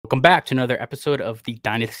Welcome back to another episode of the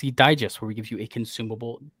Dynasty Digest, where we give you a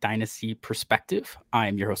consumable Dynasty perspective. I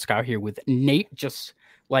am your host, Scott, here with Nate. Just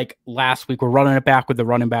like last week, we're running it back with the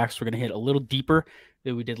running backs. We're going to hit a little deeper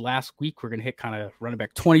than we did last week. We're going to hit kind of running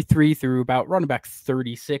back 23 through about running back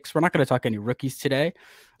 36. We're not going to talk any rookies today.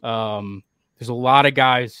 There's a lot of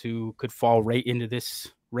guys who could fall right into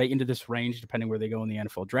this range, depending where they go in the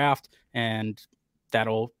NFL draft, and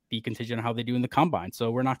that'll be contingent on how they do in the combine.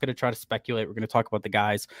 So we're not going to try to speculate. We're going to talk about the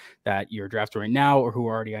guys that you're drafting right now or who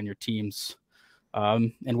are already on your teams,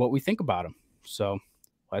 and what we think about them. So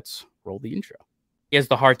let's roll the intro. He has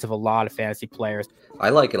the hearts of a lot of fantasy players. I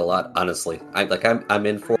like it a lot, honestly. I'm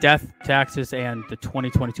in for Death, taxes, and the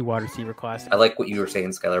 2022 wide receiver class. I like what you were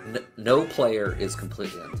saying, Skylar. No player is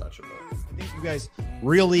completely untouchable. I think you guys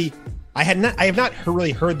really, I have not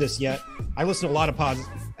really heard this yet. I listen to a lot of pods,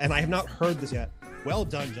 and I have not heard this yet. Well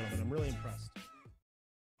done, gentlemen. I'm really impressed.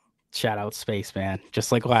 Shout out Spaceman.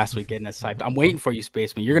 Just like last week, getting us hyped. I'm waiting for you,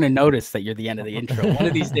 Spaceman. You're going to notice that you're the end of the intro. One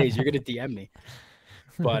of these days, you're going to DM me.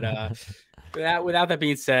 But without that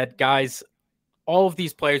being said, guys, all of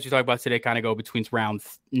these players we talk about today kind of go between round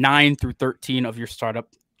 9 through 13 of your startup.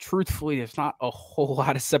 Truthfully, there's not a whole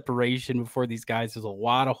lot of separation before these guys. There's a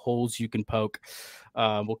lot of holes you can poke.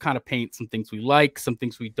 We'll kind of paint some things we like, some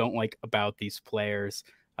things we don't like about these players.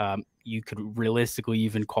 You could realistically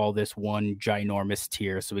even call this one ginormous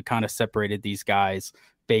tier. So we kind of separated these guys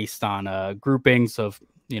based on groupings of,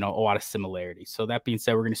 a lot of similarities. So that being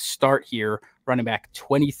said, we're going to start here, running back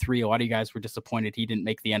 23. A lot of you guys were disappointed he didn't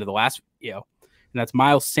make the end of the last video. And that's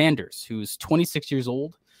Miles Sanders, who's 26 years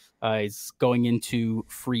old. Is going into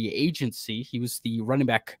free agency. He was the running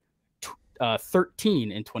back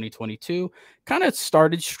 13 in 2022. Kind of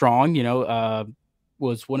started strong,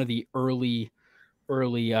 was one of the early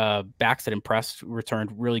backs that impressed,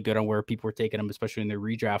 returned really good on where people were taking him, especially in their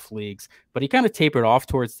redraft leagues. But he kind of tapered off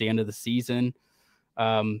towards the end of the season.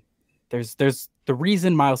 There's the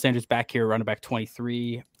reason Miles Sanders back here, running back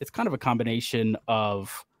 23. It's kind of a combination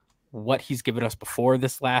of what he's given us before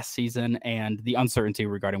this last season and the uncertainty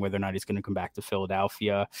regarding whether or not he's going to come back to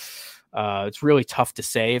Philadelphia. It's really tough to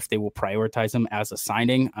say if they will prioritize him as a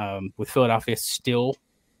signing. With Philadelphia still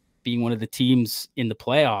being one of the teams in the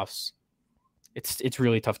playoffs, it's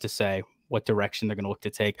really tough to say what direction they're going to look to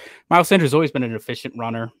take. Miles Sanders has always been an efficient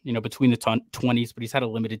runner, between the 20s, but he's had a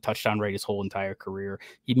limited touchdown rate his whole entire career.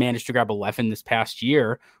 He managed to grab 11 this past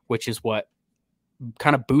year, which is what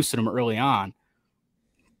kind of boosted him early on.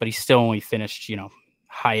 But he still only finished,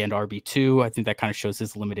 high-end RB2. I think that kind of shows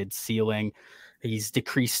his limited ceiling. He's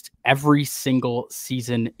decreased every single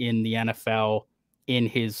season in the NFL in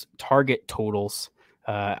his target totals.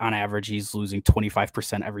 On average, he's losing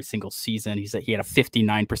 25% every single season. He had a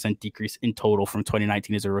 59% decrease in total from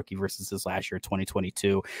 2019 as a rookie versus his last year,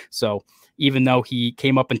 2022. So even though he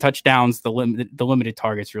came up in touchdowns, the limited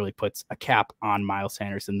targets really puts a cap on Miles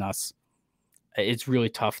Sanders, and thus it's really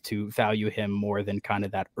tough to value him more than kind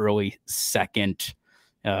of that early second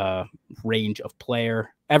range of player.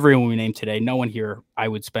 Everyone we named today, no one here I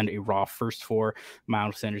would spend a raw first for.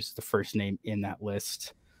 Miles Sanders is the first name in that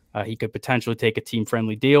list. He could potentially take a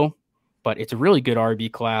team-friendly deal, but it's a really good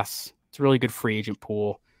RB class. It's a really good free agent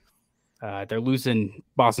pool. They're losing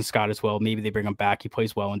Boston Scott as well. Maybe they bring him back. He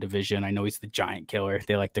plays well in division. I know he's the giant killer,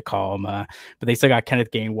 they like to call him. But they still got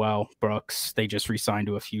Kenneth Gainwell, Brooks. They just re-signed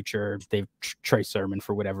to a future. They've Trey Sermon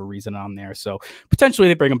for whatever reason on there. So potentially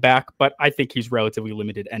they bring him back, but I think he's relatively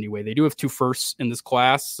limited anyway. They do have 2 firsts in this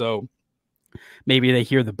class, so maybe they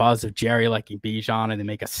hear the buzz of Jerry liking Bijan and they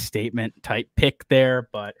make a statement type pick there,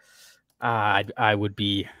 but I would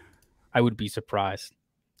be surprised.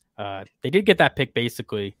 They did get that pick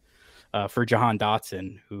basically for Jahan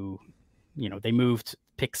Dotson, who, they moved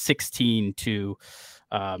pick 16 to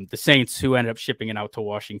the Saints, who ended up shipping it out to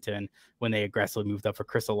Washington when they aggressively moved up for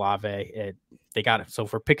Chris Olave. They got it. So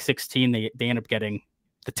for pick 16, they end up getting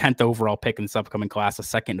the 10th overall pick in this upcoming class, a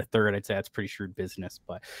second to third. I'd say that's pretty shrewd business,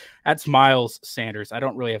 but that's Miles Sanders. I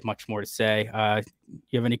don't really have much more to say.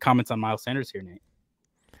 You have any comments on Miles Sanders here, Nate?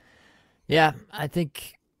 Yeah, I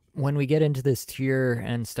think when we get into this tier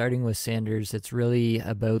and starting with Sanders, it's really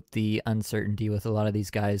about the uncertainty with a lot of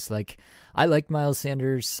these guys. Like, I like Miles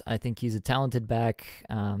Sanders. I think he's a talented back.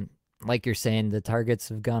 Like you're saying, the targets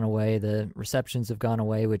have gone away, the receptions have gone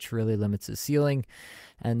away, which really limits his ceiling.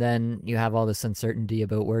 And then you have all this uncertainty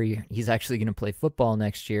about where he's actually going to play football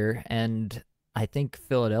next year. And I think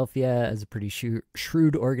Philadelphia, as a pretty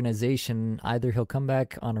shrewd organization, either he'll come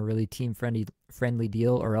back on a really team-friendly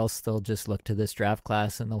deal, or else they'll just look to this draft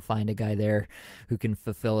class and they'll find a guy there who can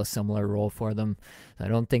fulfill a similar role for them. I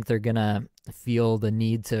don't think they're going to feel the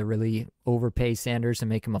need to really overpay Sanders and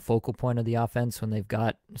make him a focal point of the offense when they've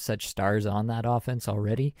got such stars on that offense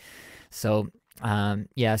already. So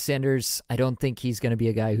yeah, Sanders, I don't think he's going to be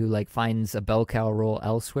a guy who like finds a bell cow role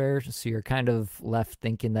elsewhere. So you're kind of left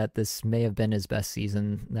thinking that this may have been his best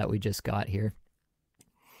season that we just got here.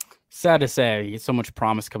 Sad to say, he had so much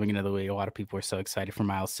promise coming into the league. A lot of people are so excited for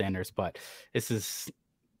Miles Sanders, but this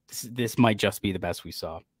might just be the best we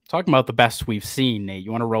saw. Talking about the best we've seen, Nate,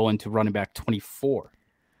 you want to roll into running back 24?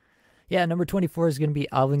 Yeah, number 24 is going to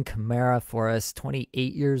be Alvin Kamara for us,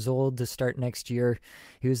 28 years old to start next year.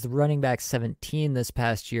 He was the running back 17 this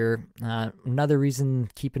past year. Another reason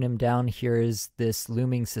keeping him down here is this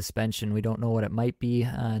looming suspension. We don't know what it might be,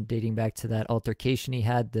 dating back to that altercation he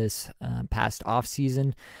had this past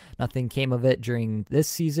offseason. Nothing came of it during this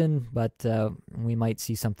season, but we might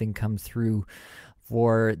see something come through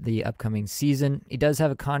for the upcoming season. He does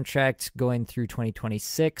have a contract going through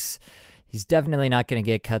 2026. He's definitely not going to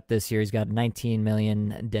get cut this year. He's got $19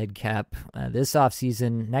 million dead cap. This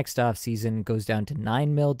offseason, next offseason goes down to $9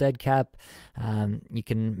 million dead cap. You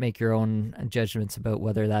can make your own judgments about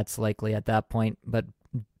whether that's likely at that point, but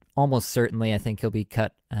almost certainly I think he'll be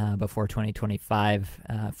cut before 2025,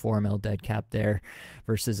 $4 million dead cap there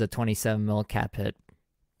versus a $27 million cap hit.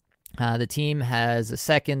 The team has a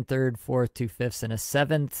second, third, fourth, 2 fifths, and a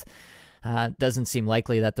seventh. Doesn't seem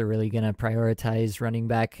likely that they're really going to prioritize running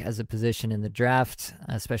back as a position in the draft,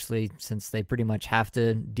 especially since they pretty much have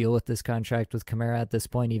to deal with this contract with Kamara at this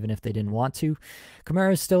point, even if they didn't want to.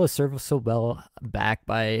 Kamara is still a serviceable back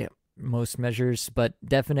by most measures, but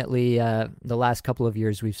definitely the last couple of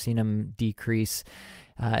years we've seen him decrease.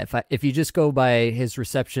 If you just go by his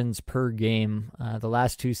receptions per game, the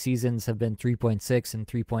last 2 seasons have been 3.6 and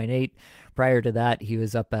 3.8. Prior to that, he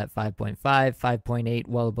was up at 5.5, 5.8,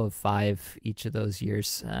 well above 5 each of those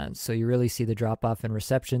years. So you really see the drop-off in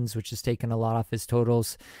receptions, which has taken a lot off his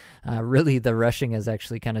totals. Really, the rushing has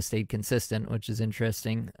actually kind of stayed consistent, which is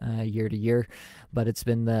interesting year to year. But it's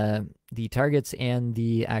been the targets and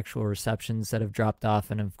the actual receptions that have dropped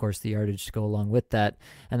off, and of course the yardage to go along with that.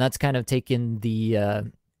 And that's kind of taken the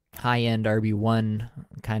high-end RB1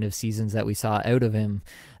 kind of seasons that we saw out of him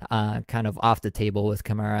kind of off the table with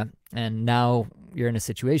Kamara. And now you're in a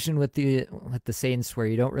situation with the Saints where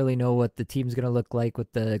you don't really know what the team's going to look like,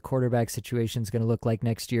 what the quarterback situation is going to look like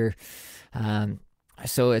next year.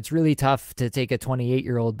 So it's really tough to take a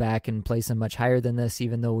 28-year-old back and place him much higher than this,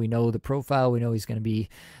 even though we know the profile. We know he's going to be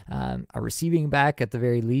a receiving back at the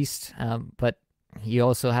very least. But you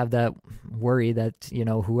also have that worry that, you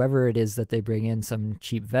know, whoever it is that they bring in, some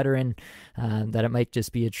cheap veteran, that it might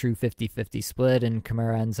just be a true 50-50 split, and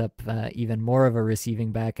Kamara ends up even more of a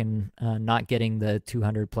receiving back and not getting the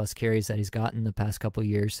 200-plus carries that he's gotten the past couple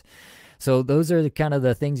years. So those are kind of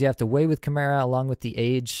the things you have to weigh with Kamara, along with the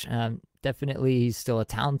age. Definitely he's still a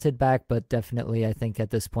talented back, but definitely I think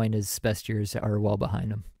at this point his best years are well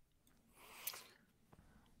behind him.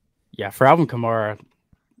 Yeah, for Alvin Kamara,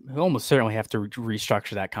 we almost certainly have to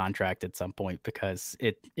restructure that contract at some point, because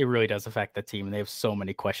it really does affect the team. And they have so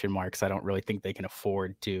many question marks. I don't really think they can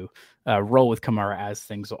afford to roll with Kamara as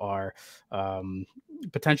things are.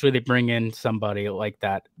 Potentially they bring in somebody like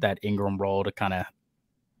that Ingram role to kind of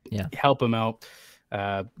help him out.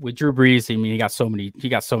 With Drew Brees, I mean, he got so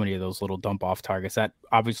many of those little dump off targets that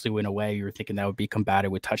obviously went away. You were thinking that would be combated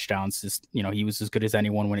with touchdowns. Just, you know, he was as good as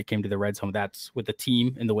anyone when it came to the red zone. That's with the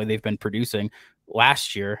team and the way they've been producing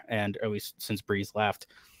last year, and at least since Brees left,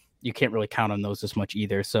 you can't really count on those as much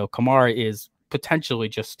either. So Kamara is potentially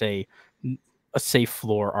just a safe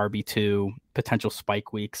floor RB2, potential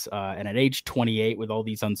spike weeks. And at age 28, with all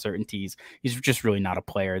these uncertainties, he's just really not a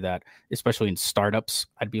player that, especially in startups,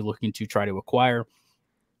 I'd be looking to try to acquire.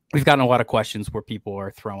 We've gotten a lot of questions where people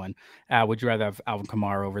are throwing, would you rather have Alvin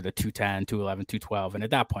Kamara over the 210, 211, 212? And at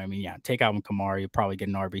that point, I mean, yeah, take Alvin Kamara. You probably get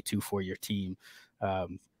an RB2 for your team.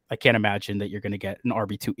 I can't imagine that you're going to get an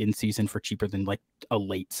RB2 in season for cheaper than like a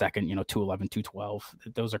late second, 211, 212.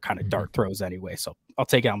 Those are kind of dart throws anyway. So I'll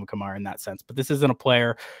take Alvin Kamara in that sense. But this isn't a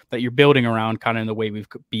player that you're building around kind of in the way we've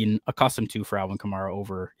been accustomed to for Alvin Kamara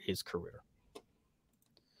over his career.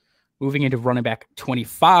 Moving into running back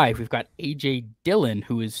 25, we've got A.J. Dillon,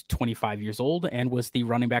 who is 25 years old and was the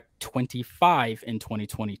running back 25 in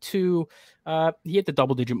 2022. He hit the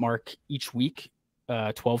double-digit mark each week,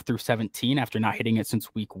 12 through 17, after not hitting it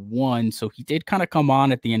since week 1. So he did kind of come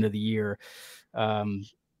on at the end of the year.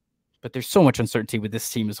 But there's so much uncertainty with this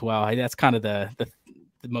team as well. That's kind of the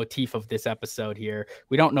the motif of this episode here.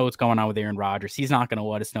 We don't know what's going on with Aaron Rodgers. He's not going to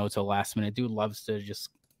let us know until last minute. Dude loves to just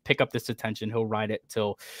pick up this attention. He'll ride it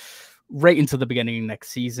till right into the beginning of next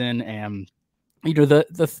season. And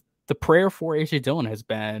the prayer for AJ Dillon has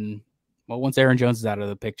been, well, once Aaron Jones is out of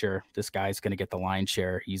the picture, this guy's going to get the lion's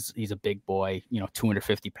share. He's a big boy,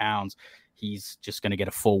 250 pounds. He's just going to get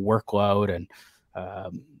a full workload, and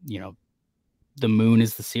the moon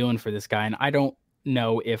is the ceiling for this guy. And I don't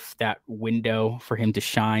know if that window for him to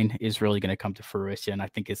shine is really going to come to fruition. I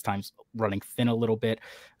think his time's running thin a little bit.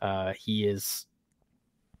 He is,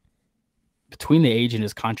 between the age and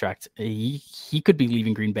his contract, he could be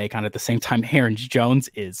leaving Green Bay kind of at the same time Aaron Jones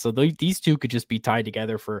is. So these two could just be tied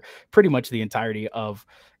together for pretty much the entirety of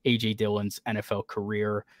AJ Dillon's NFL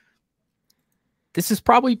career. This is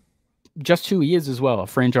probably just who he is as well, a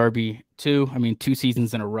fringe RB2. I mean, 2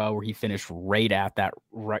 seasons in a row where he finished right around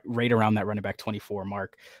that running back 24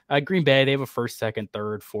 mark. Green Bay, they have a first, second,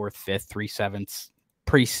 third, fourth, fifth, 3/7.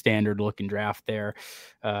 Pretty standard looking draft there.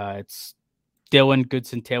 It's Dillon,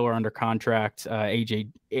 Goodson, Taylor under contract,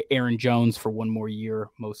 Aaron Jones for 1 more year,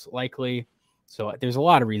 most likely. So there's a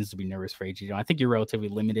lot of reasons to be nervous for AJ. I think you're relatively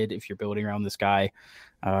limited if you're building around this guy.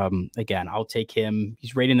 Again, I'll take him.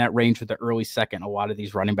 He's right in that range with the early second. A lot of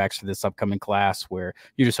these running backs for this upcoming class where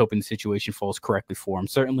you're just hoping the situation falls correctly for him.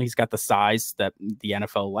 Certainly he's got the size that the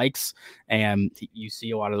NFL likes. And you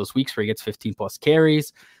see a lot of those weeks where he gets 15 plus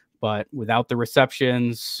carries, but without the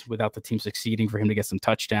receptions, without the team succeeding for him to get some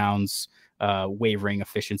touchdowns, wavering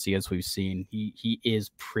efficiency as we've seen, he is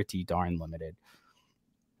pretty darn limited.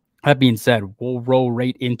 That being said, we'll roll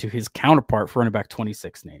right into his counterpart for running back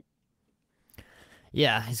 26, Nate.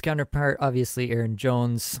 Yeah, his counterpart, obviously Aaron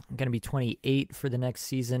Jones, going to be 28 for the next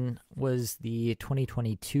season, was the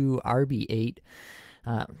 2022 RB8.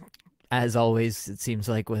 As always, it seems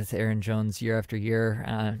like with Aaron Jones year after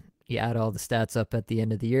year, you add all the stats up at the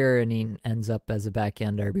end of the year and he ends up as a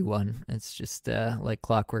back-end RB1. It's just like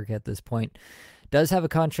clockwork at this point. Does have a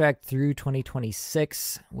contract through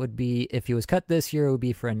 2026. Would be, if he was cut this year, it would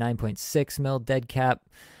be for a 9.6 mil dead cap.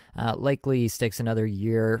 Likely sticks another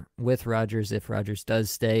year with Rodgers if Rodgers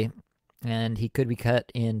does stay. And he could be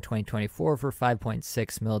cut in 2024 for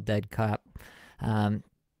 5.6 mil dead cap.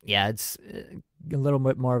 Yeah, it's a little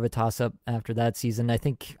bit more of a toss-up after that season. I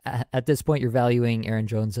think at this point you're valuing Aaron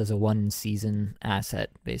Jones as a 1-season asset,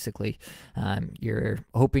 basically. You're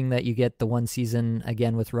hoping that you get the 1 season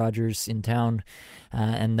again with Rodgers in town,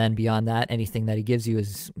 and then beyond that, anything that he gives you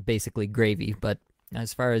is basically gravy. But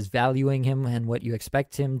as far as valuing him and what you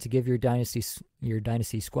expect him to give your dynasty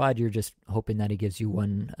squad, you're just hoping that he gives you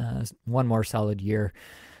one more solid year.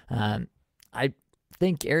 I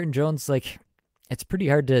think Aaron Jones, it's pretty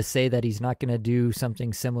hard to say that he's not going to do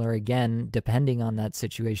something similar again, depending on that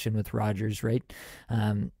situation with Rodgers, right?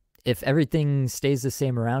 If everything stays the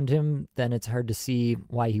same around him, then it's hard to see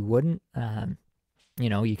why he wouldn't.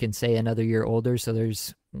 You can say another year older, so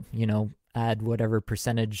there's, add whatever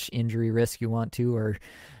percentage injury risk you want to, or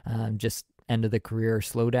just end of the career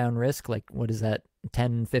slowdown risk. Like, what is that,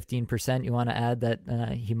 10, 15% you want to add that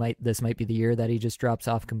this might be the year that he just drops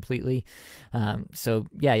off completely. So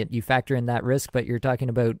yeah, you factor in that risk, but you're talking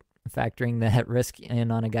about factoring that risk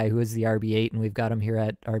in on a guy who is the RB8, and we've got him here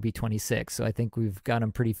at RB26. So I think we've got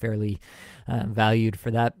him pretty fairly valued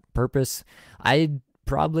for that purpose. I'd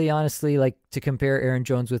probably honestly like to compare Aaron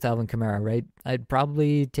Jones with Alvin Kamara, right? I'd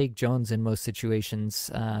probably take Jones in most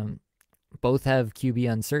situations. Both have QB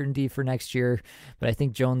uncertainty for next year, but I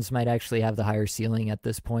think Jones might actually have the higher ceiling at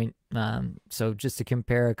this point. So just to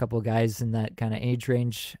compare a couple of guys in that kind of age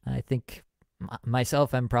range, I think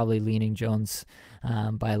myself, I'm probably leaning Jones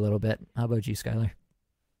by a little bit. How about you, Skylar?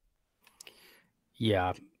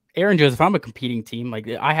 Yeah. Aaron Jones, if I'm a competing team,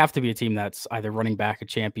 I have to be a team that's either running back a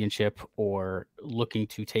championship or looking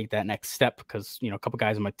to take that next step because, a couple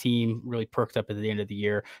guys on my team really perked up at the end of the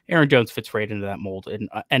year. Aaron Jones fits right into that mold. In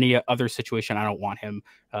any other situation, I don't want him.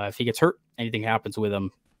 If he gets hurt, anything happens with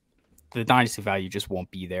him, the dynasty value just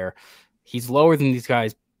won't be there. He's lower than these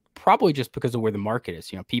guys probably just because of where the market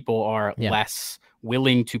is. People are less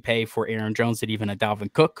willing to pay for Aaron Jones than even a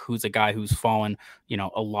Dalvin Cook, who's a guy who's fallen,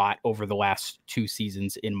 a lot over the last 2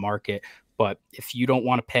 seasons in market. But if you don't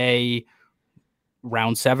want to pay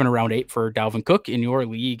round 7 or round 8 for Dalvin Cook in your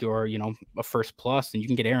league, or, a first plus, then you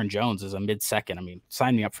can get Aaron Jones as a mid-second. I mean,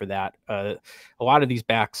 sign me up for that. A lot of these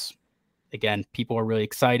backs, again, people are really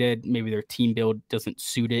excited. Maybe their team build doesn't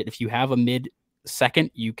suit it. If you have a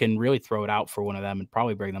mid-second, you can really throw it out for one of them and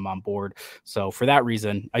probably bring them on board. So for that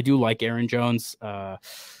reason, I do like Aaron Jones.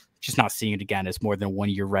 Just not seeing it again as more than a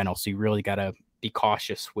 1-year rental. So you really got to be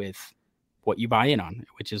cautious with what you buy in on,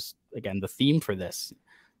 which is, again, the theme for this.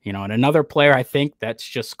 And another player I think that's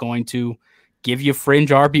just going to give you fringe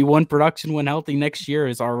RB1 production when healthy next year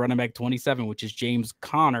is our running back 27, which is James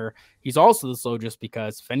Conner. He's also the slow just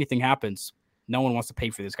because if anything happens, no one wants to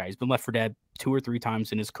pay for this guy. He's been left for dead 2 or 3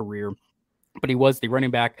 times in his career, but he was the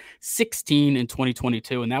running back 16 in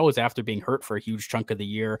 2022, and that was after being hurt for a huge chunk of the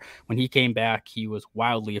year. When he came back, he was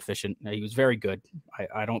wildly efficient. He was very good.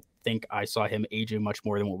 I don't think I saw him aging much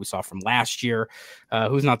more than what we saw from last year.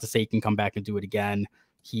 Who's not to say he can come back and do it again.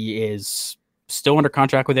 He is still under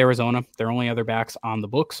contract with Arizona. Their only other backs on the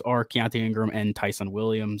books are Keontae Ingram and Tyson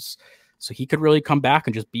Williams. So he could really come back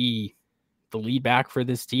and just be the lead back for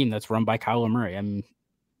this team that's run by Kyler Murray. I mean,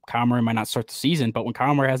 Kyler Murray might not start the season, but when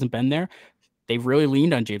Kyler Murray hasn't been there, they've really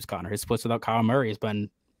leaned on James Conner. His splits without Kyler Murray has been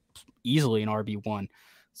easily an RB1.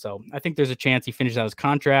 So I think there's a chance he finishes out his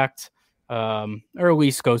contract, or at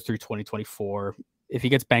least goes through 2024. If he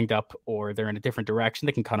gets banged up or they're in a different direction,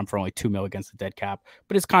 they can cut him for only $2 million against the dead cap.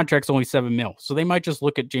 But his contract's only $7 million. So they might just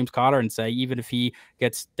look at James Conner and say, even if he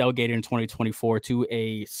gets delegated in 2024 to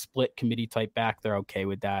a split committee type back, they're okay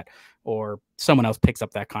with that. Or someone else picks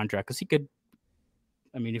up that contract because he could,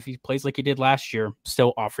 I mean, if he plays like he did last year,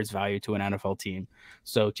 still offers value to an NFL team.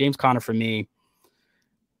 So James Conner, for me,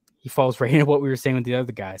 he falls right into what we were saying with the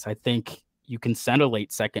other guys. I think you can send a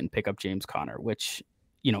late second and pick up James Conner, which,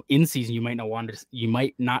 in season, you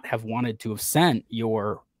might not have wanted to have sent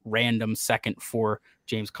your random second for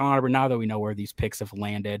James Conner. But now that we know where these picks have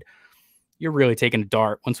landed, you're really taking a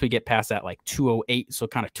dart once we get past that like 208, so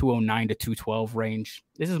kind of 209 to 212 range.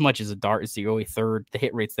 This is as much as a dart as the early third. The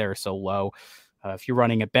hit rates there are so low. If you're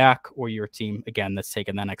running it back or your team, again, that's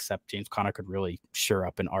taking that next step, James Conner could really shore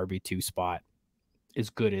up an RB2 spot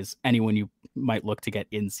as good as anyone you might look to get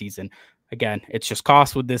in season. Again, it's just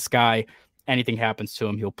cost with this guy. Anything happens to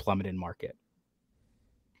him, he'll plummet in market.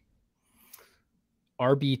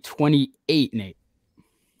 RB28, Nate.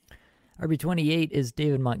 RB28 is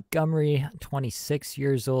David Montgomery, 26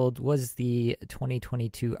 years old, was the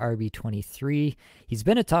 2022 RB23. He's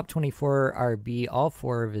been a top 24 RB all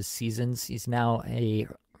 4 of his seasons. He's now a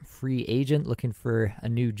free agent looking for a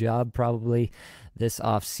new job probably this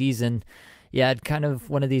off season. Yeah, kind of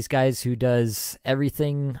one of these guys who does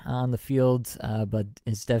everything on the field, but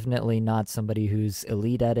is definitely not somebody who's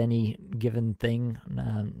elite at any given thing.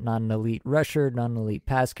 Not an elite rusher, not an elite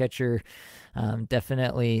pass catcher.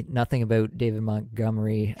 Definitely nothing about David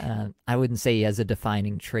Montgomery. I wouldn't say he has a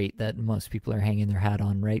defining trait that most people are hanging their hat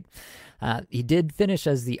on, right? He did finish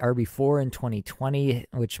as the RB4 in 2020,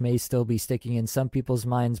 which may still be sticking in some people's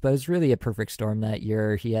minds, but it was really a perfect storm that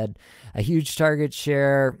year. He had a huge target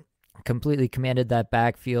share, completely commanded that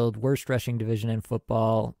backfield, worst rushing division in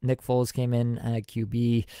football. Nick Foles came in at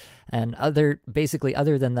QB, and other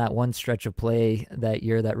than that one stretch of play that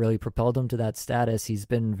year that really propelled him to that status, he's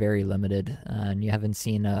been very limited, and you haven't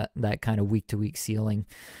seen that kind of week-to-week ceiling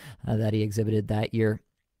that he exhibited that year.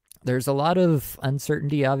 There's a lot of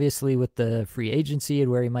uncertainty, obviously, with the free agency and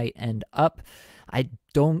where he might end up. I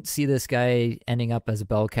don't see this guy ending up as a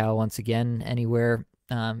bell cow once again anywhere.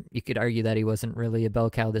 You could argue that he wasn't really a bell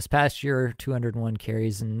cow this past year, 201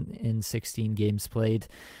 carries in 16 games played.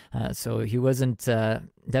 So he wasn't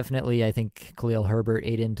definitely, I think, Khalil Herbert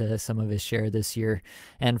ate into some of his share this year,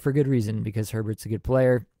 and for good reason, because Herbert's a good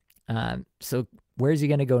player. So where's he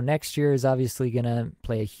going to go next year is obviously going to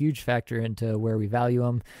play a huge factor into where we value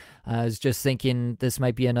him. I was just thinking this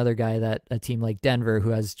might be another guy that a team like Denver,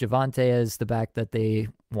 who has Javonte as the back that they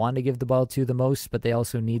want to give the ball to the most, but they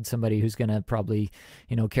also need somebody who's going to probably,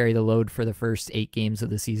 carry the load for the first 8 games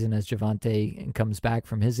of the season as Javonte comes back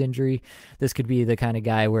from his injury. This could be the kind of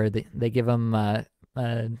guy where they give him a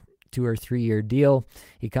 2 or 3 year deal.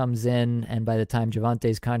 He comes in, and by the time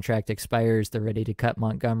Javonte's contract expires, they're ready to cut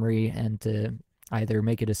Montgomery and to either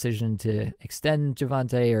make a decision to extend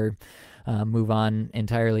Javonte or move on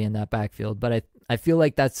entirely in that backfield. But I feel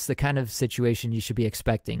like that's the kind of situation you should be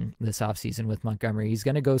expecting this offseason with Montgomery. He's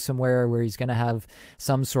going to go somewhere where he's going to have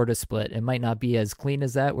some sort of split. It might not be as clean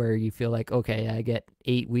as that, where you feel like, okay, I get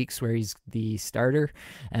 8 weeks where he's the starter,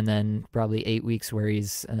 and then probably 8 weeks where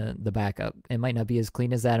he's the backup. It might not be as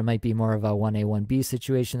clean as that. It might be more of a 1A, 1B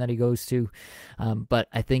situation that he goes to. But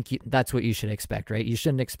I think that's what you should expect, right? You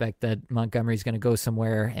shouldn't expect that Montgomery's going to go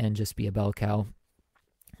somewhere and just be a bell cow.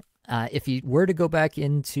 If he were to go back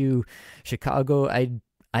into Chicago, I'd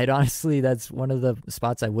honestly, that's one of the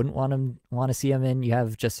spots I wouldn't want to see him in. You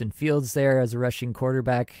have Justin Fields there as a rushing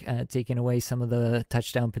quarterback, taking away some of the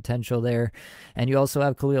touchdown potential there. And you also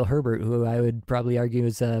have Khalil Herbert, who I would probably argue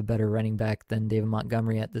is a better running back than David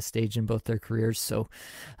Montgomery at this stage in both their careers. So,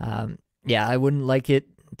 I wouldn't like it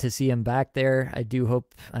to see him back there. I do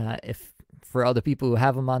hope if for all the people who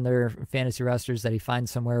have him on their fantasy rosters, that he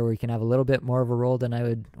finds somewhere where he can have a little bit more of a role than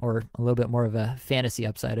or a little bit more of a fantasy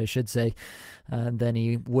upside, I should say, than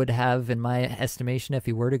he would have in my estimation if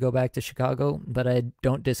he were to go back to Chicago. But I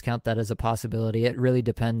don't discount that as a possibility. It really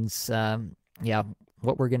depends,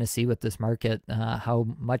 what we're going to see with this market, how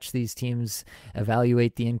much these teams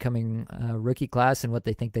evaluate the incoming rookie class and what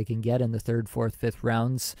they think they can get in the 3rd, 4th, 5th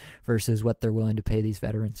rounds versus what they're willing to pay these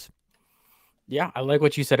veterans. Yeah, I like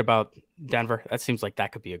what you said about Denver. That seems like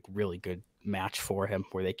that could be a really good match for him,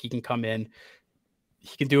 where he can come in,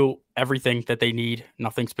 he can do everything that they need,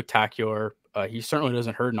 nothing spectacular. He certainly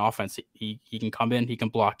doesn't hurt an offense. He can come in, he can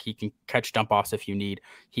block, he can catch dump offs if you need,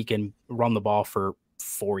 he can run the ball for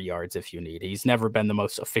 4 yards if you need. He's never been the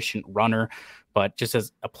most efficient runner, but just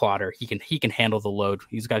as a plotter, he can handle the load.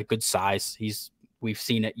 He's got a good size. We've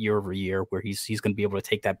seen it year over year where he's going to be able to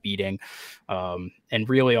take that beating, and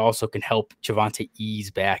really also can help Javonte ease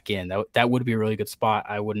back in. That would be a really good spot.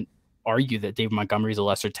 I wouldn't argue that David Montgomery is a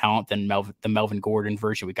lesser talent than the Melvin Gordon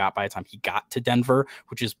version we got by the time he got to Denver,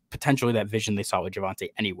 which is potentially that vision they saw with Javonte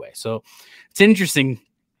anyway. So it's an interesting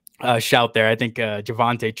shout there. I think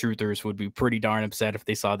Javonte truthers would be pretty darn upset if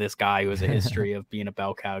they saw this guy who has a history of being a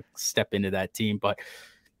bell cow step into that team, but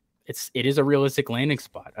it is a realistic landing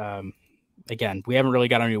spot. Again, we haven't really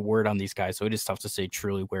got any word on these guys, so it is tough to say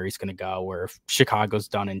truly where he's going to go, or if Chicago's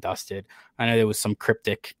done and dusted. I know there was some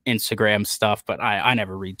cryptic Instagram stuff, but I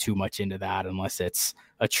never read too much into that unless it's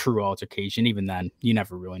a true altercation. Even then, you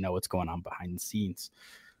never really know what's going on behind the scenes.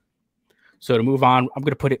 So to move on, I'm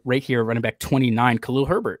going to put it right here, running back 29, Khalil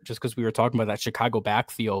Herbert, just because we were talking about that Chicago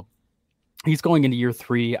backfield. He's going into year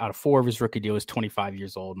 3 out of 4 of his rookie deal. He's 25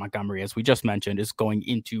 years old. Montgomery, as we just mentioned, is going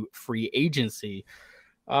into free agency.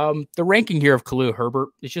 The ranking here of Khalil Herbert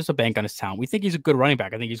is just a bank on his talent. We think he's a good running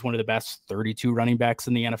back. I think he's one of the best 32 running backs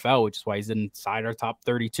in the NFL, which is why he's inside our top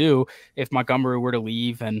 32. If Montgomery were to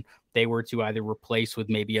leave and they were to either replace with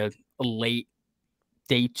maybe a late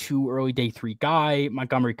day 2, early day 3 guy,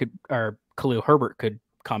 Khalil Herbert could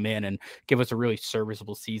come in and give us a really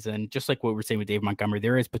serviceable season. Just like what we're saying with Dave Montgomery,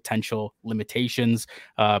 there is potential limitations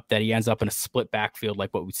that he ends up in a split backfield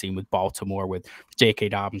like what we've seen with Baltimore with J.K.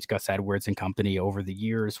 Dobbins, Gus Edwards and company over the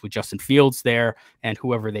years, with Justin Fields there and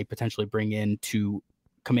whoever they potentially bring in to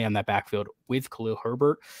command that backfield with Khalil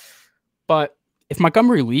Herbert. But if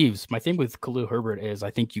Montgomery leaves, my thing with Khalil Herbert is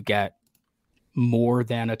I think you get more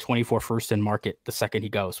than a 24 first in market the second he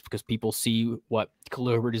goes, because people see what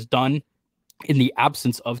Khalil Herbert has done in the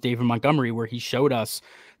absence of David Montgomery, where he showed us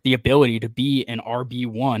the ability to be an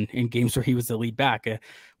RB1 in games where he was the lead back.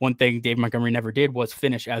 One thing David Montgomery never did was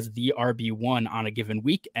finish as the RB1 on a given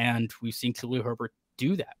week, and we've seen Khalil Herbert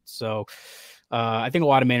do that. So I think a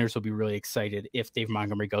lot of managers will be really excited if David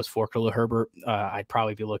Montgomery goes for Khalil Herbert. I'd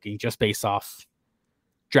probably be looking, just based off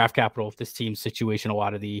draft capital, this team's situation, a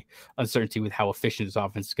lot of the uncertainty with how efficient this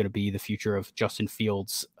offense is going to be, the future of Justin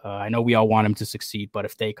Fields. I know we all want him to succeed, but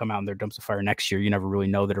if they come out in their dumpster fire next year, you never really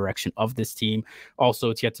know the direction of this team. Also,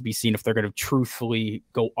 it's yet to be seen if they're going to truthfully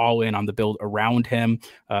go all in on the build around him.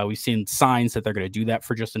 We've seen signs that they're going to do that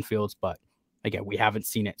for Justin Fields, but again, we haven't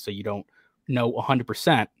seen it, so you don't know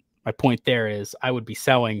 100%. My point there is I would be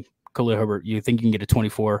selling Khalil Herbert. You think you can get a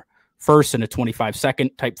 24 first and a 25 second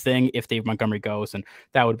type thing if Dave Montgomery goes, and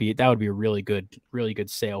that would be a really good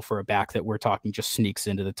sale for a back that we're talking just sneaks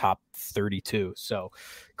into the top 32. So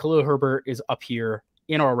Khalil Herbert is up here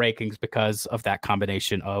in our rankings because of that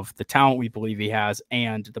combination of the talent we believe he has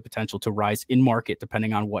and the potential to rise in market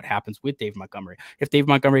depending on what happens with Dave Montgomery. If Dave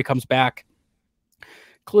Montgomery comes back,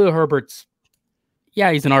 Khalil Herbert's, yeah,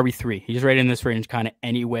 he's an RB3. He's right in this range kind of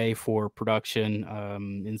anyway for production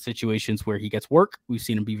in situations where he gets work. We've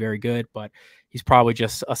seen him be very good, but he's probably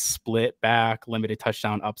just a split back, limited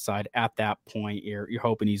touchdown upside at that point. You're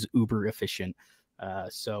hoping he's uber efficient.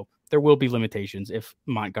 So there will be limitations if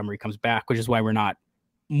Montgomery comes back, which is why we're not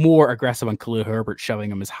more aggressive on Khalil Herbert, shoving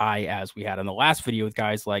him as high as we had in the last video with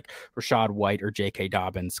guys like Rachaad White or J.K.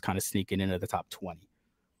 Dobbins kind of sneaking into the top 20.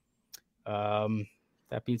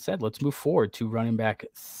 That being said, let's move forward to running back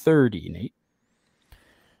 30, Nate.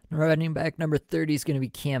 Running back number 30 is going to be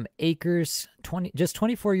Cam Akers, just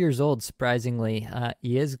 24 years old, surprisingly.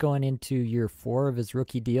 He is going into year 4 of his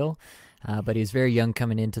rookie deal, but he's very young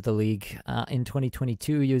coming into the league. In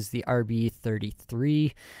 2022, he was the RB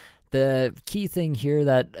 33. The key thing here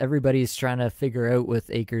that everybody's trying to figure out with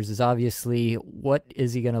Akers is obviously what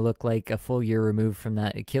is he going to look like a full year removed from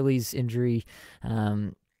that Achilles injury.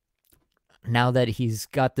 now that he's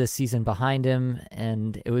got this season behind him,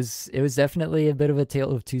 and it was definitely a bit of a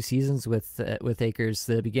tale of two seasons with Akers.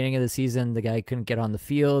 The beginning of the season, the guy couldn't get on the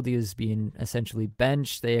field. He was being essentially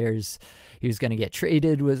benched. He was going to get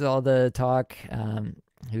traded was all the talk.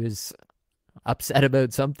 He was upset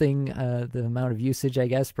about something, the amount of usage, I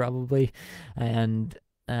guess, probably. And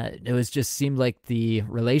it was just seemed like the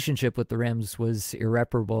relationship with the Rams was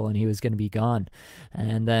irreparable and he was going to be gone.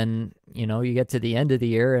 And then, you get to the end of the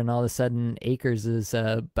year and all of a sudden Akers is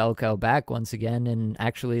bell cow back once again and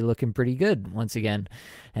actually looking pretty good once again.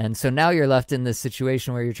 And so now you're left in this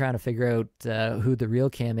situation where you're trying to figure out who the real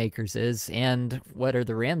Cam Akers is and what are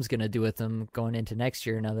the Rams going to do with him going into next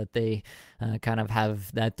year now that they kind of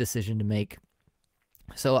have that decision to make.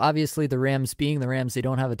 So obviously the Rams, being the Rams, they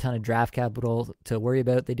don't have a ton of draft capital to worry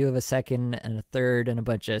about. They do have a second and a third and a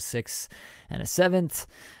bunch of sixth and a seventh.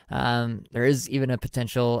 There is even a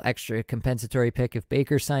potential extra compensatory pick if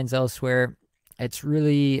Baker signs elsewhere.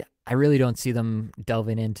 I really don't see them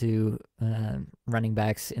delving into running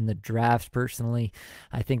backs in the draft personally.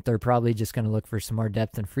 I think they're probably just going to look for some more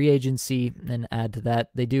depth in free agency and add to that.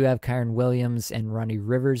 They do have Kyren Williams and Ronnie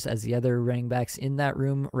Rivers as the other running backs in that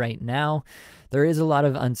room right now. There is a lot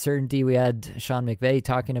of uncertainty. We had Sean McVay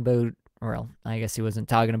talking about, well, I guess he wasn't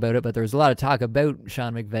talking about it, but there was a lot of talk about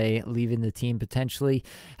Sean McVay leaving the team potentially.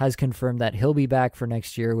 Has confirmed that he'll be back for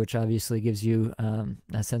next year, which obviously gives you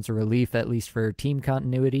a sense of relief, at least for team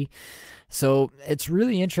continuity. So it's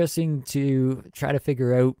really interesting to try to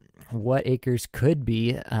figure out what Akers could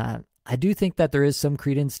be. I do think that there is some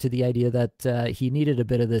credence to the idea that he needed a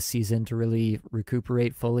bit of this season to really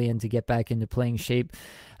recuperate fully and to get back into playing shape.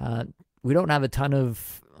 We don't have a ton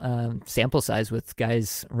of sample size with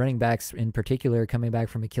guys, running backs in particular, coming back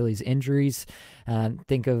from Achilles injuries.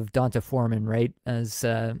 Think of Donta Foreman, right, as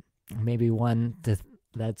maybe one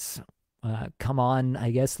that's come on,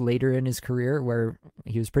 I guess, later in his career where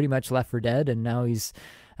he was pretty much left for dead, and now he's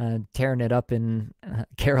tearing it up in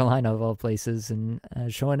Carolina of all places and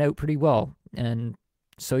showing out pretty well. And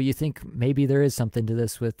so you think maybe there is something to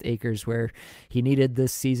this with Akers where he needed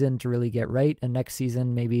this season to really get right, and next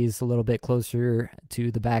season maybe he's a little bit closer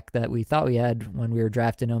to the back that we thought we had when we were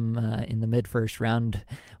drafting him in the mid-first round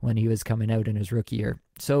when he was coming out in his rookie year.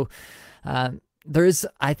 So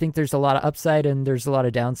I think there's a lot of upside and there's a lot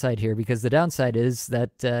of downside here, because the downside is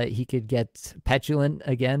that he could get petulant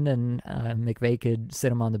again and McVay could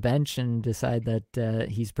sit him on the bench and decide that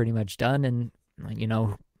he's pretty much done, and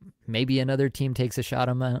maybe another team takes a shot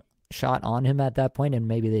on him at that point, and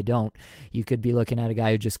maybe they don't. You could be looking at a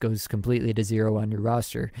guy who just goes completely to zero on your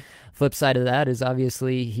roster. Flip side of that is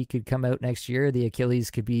obviously he could come out next year. The Achilles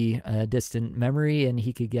could be a distant memory, and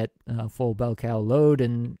he could get a full bell cow load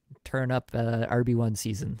and turn up RB1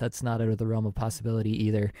 season. That's not out of the realm of possibility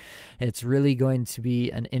either. It's really going to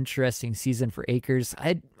be an interesting season for Akers.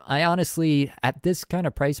 I honestly, at this kind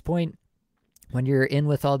of price point, when you're in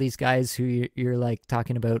with all these guys who you're like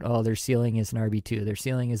talking about, oh, their ceiling is an RB2, their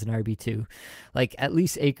ceiling is an RB2. Like, at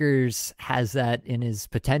least Akers has that in his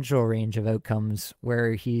potential range of outcomes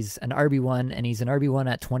where he's an RB1 and he's an RB1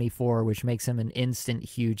 at 24, which makes him an instant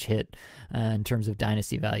huge hit in terms of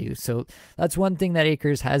dynasty value. So that's one thing that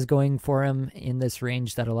Akers has going for him in this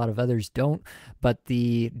range that a lot of others don't, but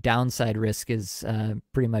the downside risk is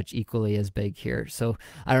pretty much equally as big here. So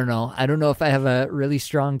I don't know. I don't know if I have a really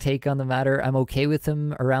strong take on the matter. I'm okay with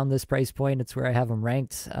him around this price point. It's where I have him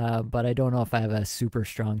ranked, but I don't know if I have a super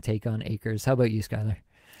strong take on Akers. How about you, Skylar?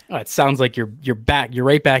 Oh, it sounds like you're back. You're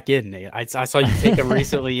right back in, Nate. I saw you take him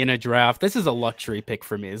recently in a draft. This is a luxury pick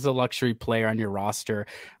for me. This is a luxury player on your roster.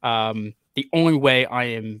 The only way I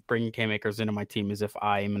am bringing Cam Akers into my team is if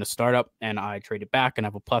I am in a startup and I trade it back and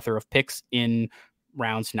have a plethora of picks in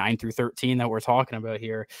rounds 9 through 13 that we're talking about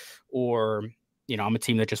here. Or, I'm a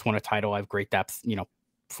team that just won a title. I have great depth,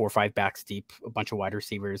 4 or 5 backs deep, a bunch of wide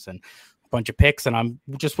receivers and a bunch of picks. And I'm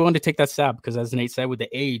just willing to take that stab because, as Nate said, with the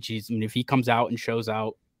age, if he comes out and shows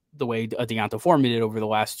out the way D'Onta Foreman did over the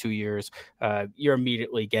last 2 years, you're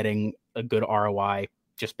immediately getting a good ROI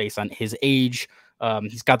just based on his age.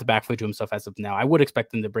 He's got the back foot to himself as of now. I would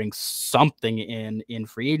expect him to bring something in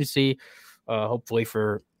free agency. Hopefully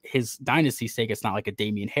for his dynasty's sake, it's not like a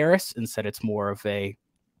Damian Harris. Instead, it's more of a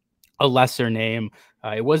lesser name.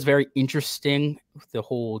 It was very interesting, the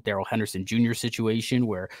whole Darrell Henderson Jr. situation,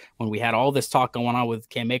 where when we had all this talk going on with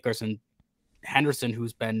Cam Akers and Henderson,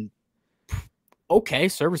 who's been okay,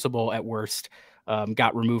 serviceable at worst,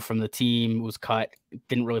 got removed from the team, was cut,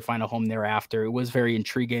 didn't really find a home thereafter. It was very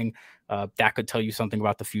intriguing. That could tell you something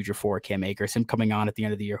about the future for Cam Akers, him coming on at the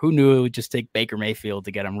end of the year. Who knew it would just take Baker Mayfield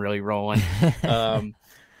to get him really rolling?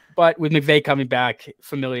 But with McVay coming back,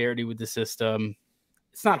 familiarity with the system,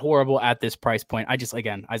 it's not horrible at this price point. I just,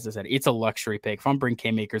 again, as I said, it's a luxury pick. If I'm bringing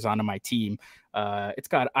Cam Akers onto my team, I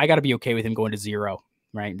got to be okay with him going to 0,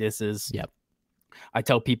 right? This is, I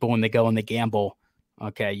tell people when they go and they gamble,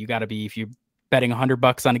 okay, you got to be, if you're betting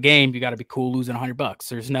 $100 on a game, you got to be cool losing $100.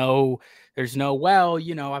 There's no, well,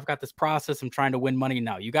 I've got this process, I'm trying to win money.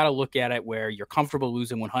 No, you got to look at it where you're comfortable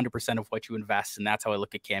losing 100% of what you invest. And that's how I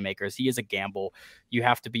look at Cam Akers. He is a gamble. You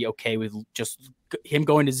have to be okay with just him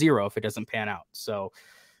going to 0 if it doesn't pan out. So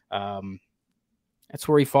that's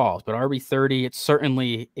where he falls. But RB30, it's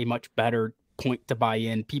certainly a much better point to buy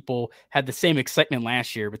in. People had the same excitement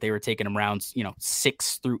last year, but they were taking him rounds,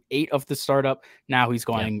 6 through 8 of the startup. Now he's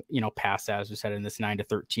going, past that, as we said, in this 9 to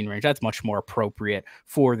 13 range. That's much more appropriate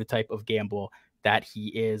for the type of gamble that he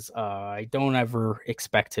is. I don't ever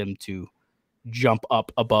expect him to jump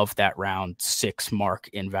up above that round 6 mark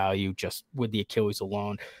in value just with the Achilles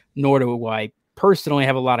alone, nor do I personally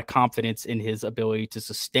have a lot of confidence in his ability to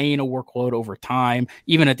sustain a workload over time.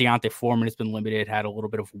 Even at Deontay Foreman has been limited, had a little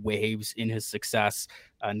bit of waves in his success.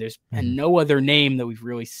 And there's been no other name that we've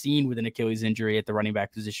really seen with an Achilles injury at the running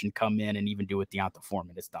back position come in and even do what Deontay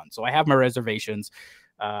Foreman has done. So I have my reservations.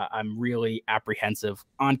 I'm really apprehensive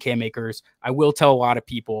on Cam Akers. I will tell a lot of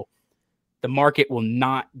people the market will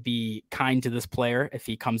not be kind to this player if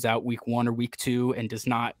he comes out week 1 or week 2 and does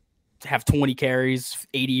not have 20 carries,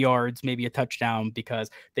 80 yards, maybe a touchdown, because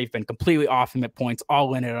they've been completely off him at points,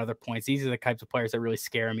 all in at other points. These are the types of players that really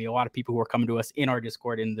scare me. A lot of people who are coming to us in our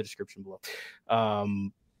Discord, in the description below,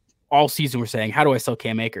 all season we're saying, how do I sell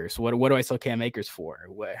Cam Akers? What do I sell Cam Akers for?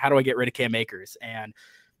 How do I get rid of Cam Akers? And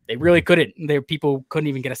they really couldn't. People couldn't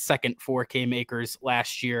even get a second for Cam Akers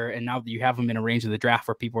last year. And now that you have him in a range of the draft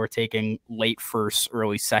where people are taking late first,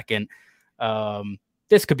 early second,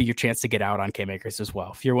 this could be your chance to get out on Cam Akers as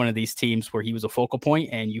well. If you're one of these teams where he was a focal point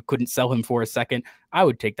and you couldn't sell him for a second, I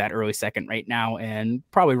would take that early second right now and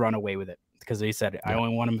probably run away with it, because they said, I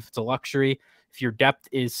only want him if it's a luxury. If your depth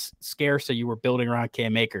is scarce, so you were building around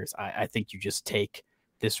Cam Akers, I think you just take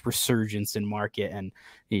this resurgence in market and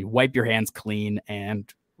you wipe your hands clean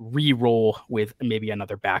and re-roll with maybe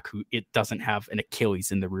another back who it doesn't have an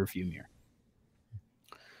Achilles in the rearview mirror.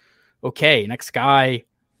 Okay, next guy,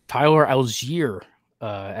 Tyler Algier.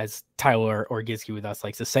 As Tyler Orgizky with us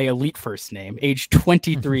likes to say, elite first name, age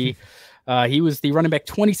 23. He was the running back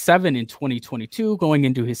 27 in 2022, going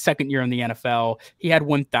into his second year in the NFL. He had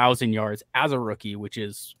 1,000 yards as a rookie, which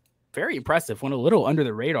is very impressive. Went a little under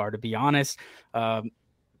the radar, to be honest.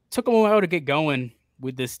 Took him a while to get going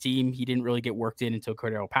with this team. He didn't really get worked in until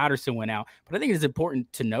Cordero Patterson went out. But I think it's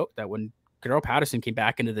important to note that when Cordero Patterson came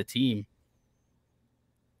back into the team,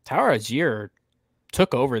 Tyler Algier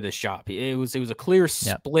took over this job. It was a clear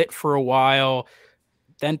split for a while.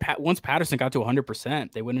 Then once Patterson got to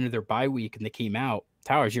 100%, they went into their bye week and they came out.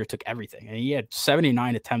 Tyler Algier took everything, and he had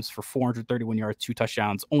 79 attempts for 431 yards, 2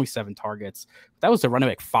 touchdowns, only 7 targets. That was the running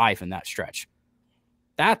back 5 in that stretch.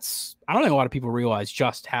 I don't think a lot of people realize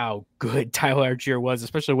just how good Tyler Algier was,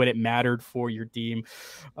 especially when it mattered for your team.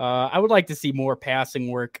 I would like to see more passing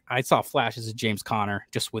work. I saw flashes of James Conner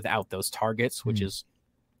just without those targets, which is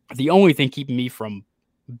the only thing keeping me from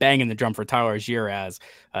banging the drum for Tyler Algier as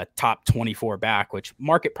a top 24 back, which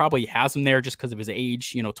market probably has him there just because of his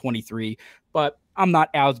age, 23, but I'm not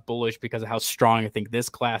as bullish because of how strong I think this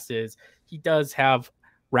class is. He does have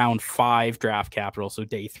round 5 draft capital, so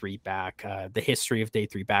day 3 back. The history of day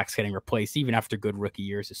 3 backs getting replaced, even after good rookie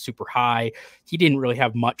years, is super high. He didn't really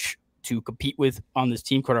have much to compete with on this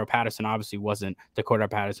team. Cordero Patterson obviously wasn't the Cordero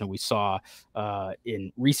Patterson we saw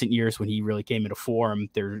in recent years when he really came into form.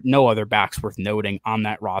 There are no other backs worth noting on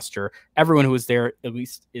that roster. Everyone who was there at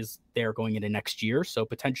least is there going into next year. So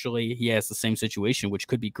potentially he has the same situation, which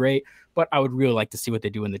could be great, but I would really like to see what they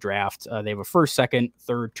do in the draft. They have a 1st, 2nd,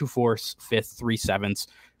 3rd, 2 4ths, 5th, 3 7ths.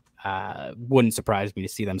 Wouldn't surprise me to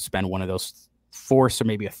see them spend one of those 4ths or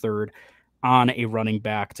maybe a 3rd on a running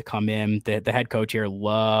back to come in. The head coach here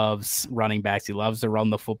loves running backs. He loves to run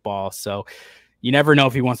the football. So you never know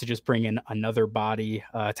if he wants to just bring in another body.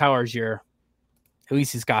 Tyler Algier, at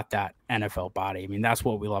least he's got that NFL body. I mean, that's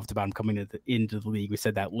what we loved about him coming into the league. We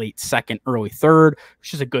said that late 2nd, early 3rd,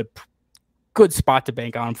 which is a good spot to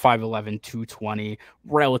bank on. 5'11", 220,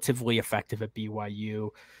 relatively effective at BYU.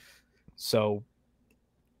 So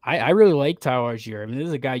I really like Tyler Algier. I mean, this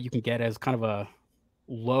is a guy you can get as kind of a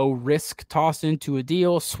low risk toss into a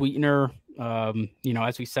deal, sweetener.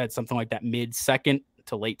 As we said, something like that mid 2nd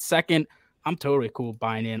to late 2nd. I'm totally cool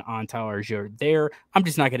buying in on Tyler Algier there. I'm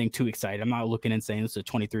just not getting too excited. I'm not looking and saying this is a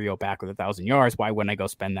 23-year-old back with 1,000 yards. Why wouldn't I go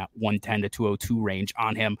spend that 110 to 202 range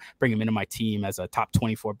on him, bring him into my team as a top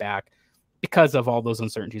 24 back because of all those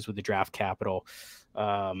uncertainties with the draft capital?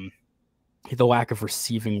 the lack of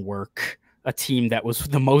receiving work. A team that was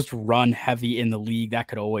the most run heavy in the league, that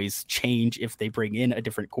could always change if they bring in a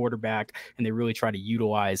different quarterback and they really try to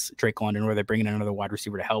utilize Drake London, or they bring in another wide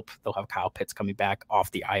receiver to help. They'll have Kyle Pitts coming back off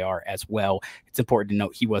the IR as well. It's important to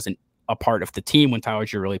note he wasn't a part of the team when Tyler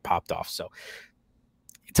Algier really popped off. So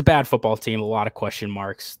it's a bad football team, a lot of question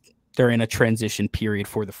marks. They're in a transition period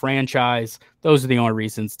for the franchise. Those are the only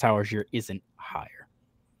reasons Tyler Algier isn't higher.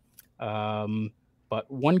 But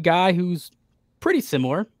one guy who's pretty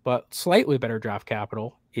similar, but slightly better draft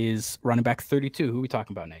capital is running back 32. Who are we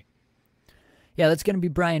talking about, Nate? Yeah, that's going to be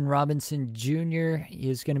Brian Robinson Jr. He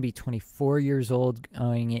is going to be 24 years old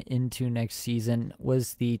going into next season,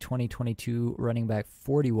 was the 2022 running back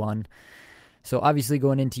 41. So obviously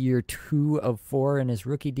going into year 2 of 4 in his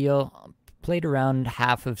rookie deal, played around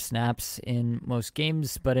half of snaps in most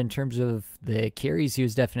games, but in terms of the carries, he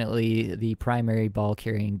was definitely the primary ball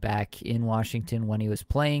carrying back in Washington when he was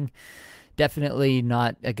playing. Definitely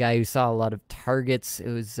not a guy who saw a lot of targets. It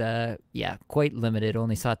was, quite limited.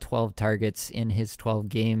 Only saw 12 targets in his 12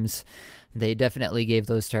 games. They definitely gave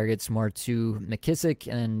those targets more to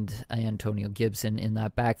McKissick and Antonio Gibson in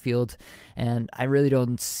that backfield. And I really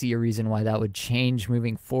don't see a reason why that would change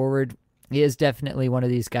moving forward. He is definitely one of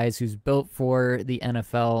these guys who's built for the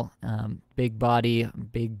NFL. Big body,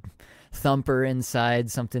 big thumper inside,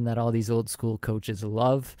 something that all these old school coaches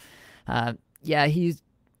love. He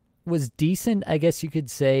was decent, I guess you could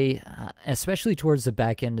say, especially towards the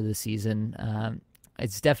back end of the season.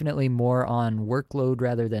 It's definitely more on workload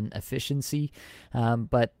rather than efficiency.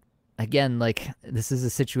 But again, this is a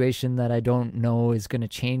situation that I don't know is going to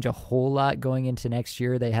change a whole lot going into next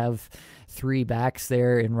year. They have 3 backs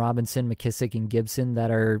there in Robinson, McKissick, and Gibson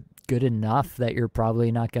that are good enough that you're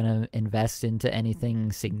probably not going to invest into anything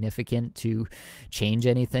significant to change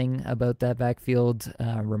anything about that backfield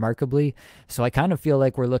remarkably. So I kind of feel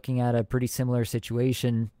like we're looking at a pretty similar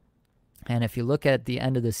situation. And if you look at the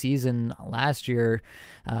end of the season last year,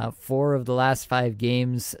 4 of the last 5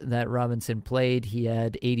 games that Robinson played, he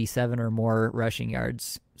had 87 or more rushing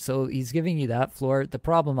yards. So he's giving you that floor. The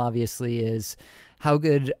problem, obviously, is how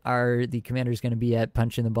good are the Commanders going to be at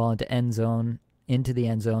punching the ball into the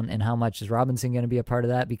end zone, and how much is Robinson going to be a part of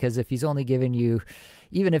that? Because if he's only giving you,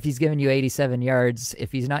 even if he's giving you 87 yards,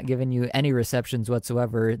 if he's not giving you any receptions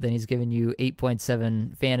whatsoever, then he's giving you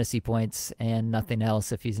 8.7 fantasy points and nothing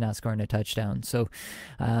else if he's not scoring a touchdown. So,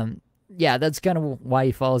 that's kind of why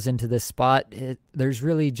he falls into this spot. There's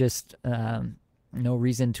really just no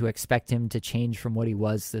reason to expect him to change from what he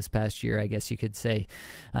was this past year, I guess you could say.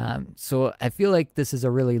 So I feel like this is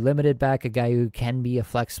a really limited back, a guy who can be a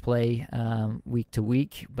flex play week to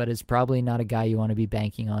week, but is probably not a guy you want to be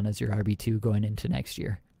banking on as your RB2 going into next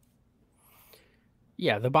year.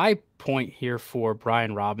 Yeah, the buy point here for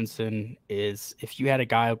Brian Robinson is if you had a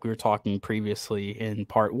guy like we were talking previously in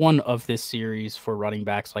part 1 of this series for running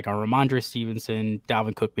backs like Ramondre Stevenson,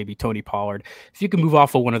 Dalvin Cook, maybe Tony Pollard, if you can move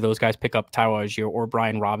off of one of those guys, pick up Tyler Algier or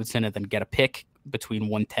Brian Robinson and then get a pick between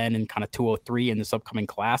 110 and kind of 203 in this upcoming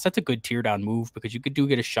class, that's a good tear down move because you could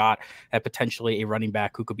get a shot at potentially a running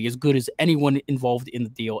back who could be as good as anyone involved in the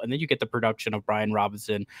deal. And then you get the production of Brian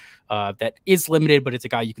Robinson that is limited, but it's a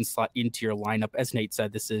guy you can slot into your lineup. As Nate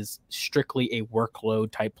said, this is strictly a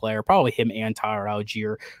workload type player, probably him and Tyler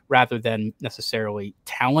Algier rather than necessarily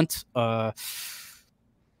talent. And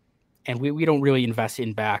we don't really invest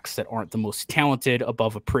in backs that aren't the most talented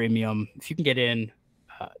above a premium. If you can get in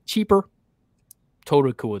cheaper,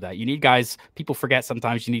 totally cool with that. You need guys, people forget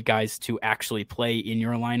sometimes you need guys to actually play in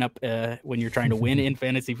your lineup when you're trying to win in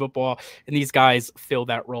fantasy football. And these guys fill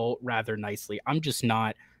that role rather nicely. I'm just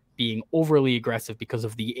not being overly aggressive because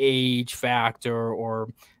of the age factor or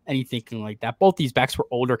anything like that. Both these backs were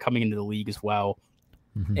older coming into the league as well.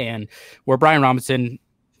 Mm-hmm. And where Brian Robinson,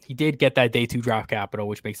 he did get that day 2 draft capital,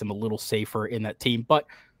 which makes him a little safer in that team. But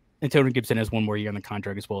Antonio Gibson has 1 more year on the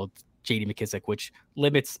contract as well as J.D. McKissick, which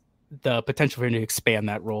limits the potential for him to expand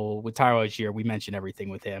that role. With Tyler Algier, we mentioned everything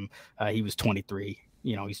with him. He was 23.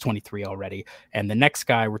 He's 23 already. And the next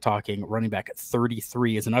guy we're talking, running back at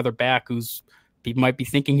 33, is another back who's people might be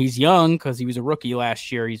thinking he's young because he was a rookie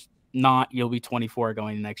last year. He's not. He'll be 24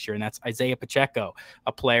 going into next year, and that's Isaiah Pacheco,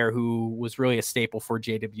 a player who was really a staple for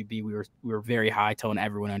JWB. We were very high telling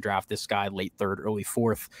everyone to draft this guy late 3rd, early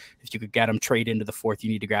 4th. If you could get him, trade into the 4th, you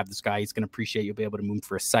need to grab this guy. He's going to appreciate you'll be able to move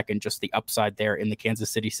for a second, just the upside there in the Kansas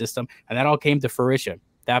City system, and that all came to fruition.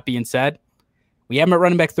 That being said, we have him at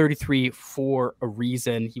running back 33 for a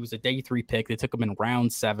reason. He was a day 3 pick. They took him in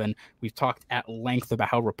round 7. We've talked at length about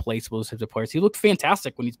how replaceable those types of players. He looked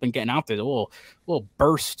fantastic when he's been getting out there. A little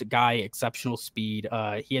burst guy, exceptional speed.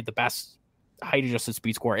 He had the best height adjusted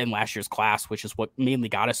speed score in last year's class, which is what mainly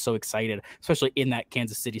got us so excited, especially in that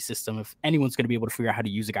Kansas City system. If anyone's going to be able to figure out how to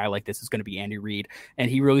use a guy like this, it's going to be Andy Reid. And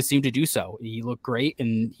he really seemed to do so. He looked great,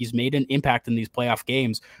 and he's made an impact in these playoff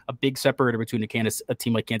games. A big separator between a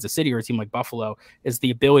team like Kansas City or a team like Buffalo is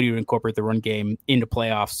the ability to incorporate the run game into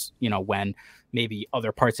playoffs, when maybe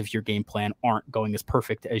other parts of your game plan aren't going as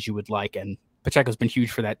perfect as you would like. And Pacheco's been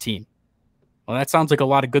huge for that team. Well, that sounds like a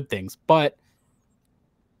lot of good things, but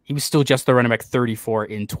he was still just the running back 34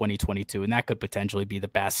 in 2022, and that could potentially be the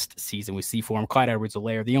best season we see for him. Clyde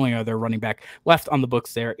Edwards-Helaire, the only other running back left on the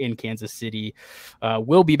books there in Kansas City,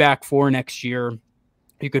 will be back for next year.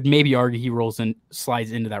 You could maybe argue he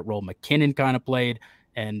slides into that role McKinnon kind of played,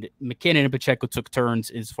 and McKinnon and Pacheco took turns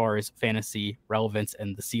as far as fantasy relevance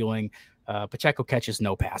and the ceiling. Pacheco catches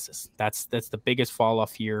no passes. That's the biggest fall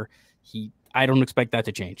off here. I don't expect that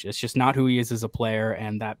to change. It's just not who he is as a player,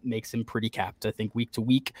 and that makes him pretty capped. I think week to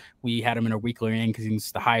week, we had him in a weekly ranking because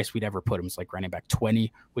he's the highest we'd ever put him. It's like running back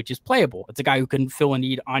 20, which is playable. It's a guy who can fill a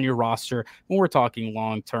need on your roster when we're talking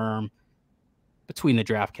long term, between the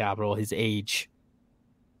draft capital, his age,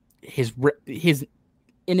 his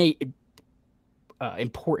innate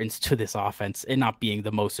importance to this offense, and not being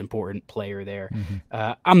the most important player there.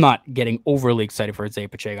 Mm-hmm. I'm not getting overly excited for Isaiah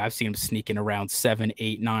Pacheco. I've seen him sneaking around 7,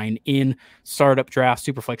 8, 9 in startup drafts,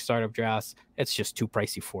 Superflex startup drafts. It's just too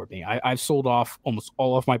pricey for me. I've sold off almost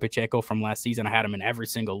all of my Pacheco from last season. I had him in every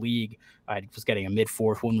single league. I was getting a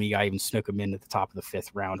mid-4th one league. I even snuck him in at the top of the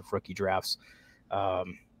 5th round of rookie drafts.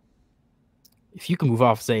 If you can move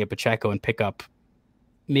off Isaiah Pacheco and pick up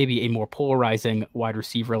maybe a more polarizing wide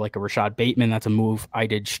receiver like a Rashad Bateman, that's a move I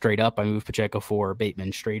did straight up. I moved Pacheco for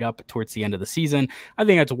Bateman straight up towards the end of the season. I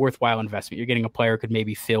think that's a worthwhile investment. You're getting a player who could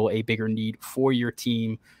maybe fill a bigger need for your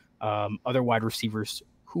team. Other wide receivers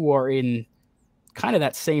who are in kind of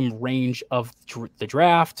that same range of the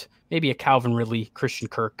draft, maybe a Calvin Ridley, Christian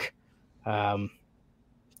Kirk,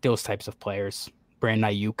 those types of players, Brandon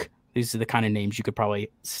Ayuk. These are the kind of names you could probably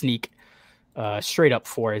sneak straight up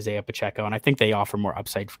for Isaiah Pacheco, and I think they offer more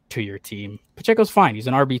upside to your team. Pacheco's fine. He's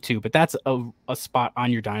an RB2, but that's a spot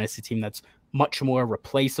on your dynasty team that's much more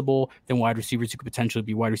replaceable than wide receivers who could potentially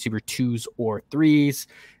be wide receiver 2s or 3s.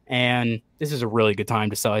 And this is a really good time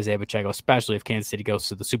to sell Isaiah Pacheco, especially if Kansas City goes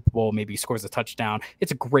to the Super Bowl, maybe scores a touchdown.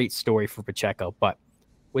 It's a great story for Pacheco, but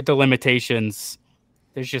with the limitations,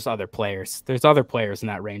 there's just other players. There's other players in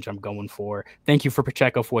that range I'm going for. Thank you for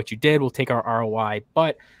Pacheco for what you did. We'll take our ROI,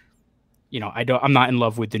 but I'm not in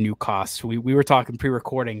love with the new costs. We were talking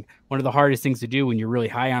pre-recording. One of the hardest things to do when you're really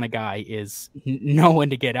high on a guy is know when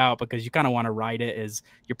to get out, because you kind of want to ride it as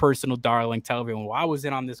your personal darling. Tell everyone, well, I was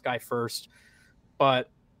in on this guy first. But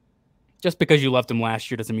just because you loved him last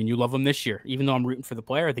year doesn't mean you love him this year. Even though I'm rooting for the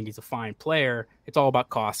player, I think he's a fine player. It's all about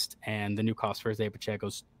cost, and the new cost for Isaiah Pacheco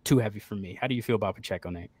is too heavy for me. How do you feel about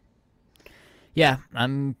Pacheco, Nate? Yeah,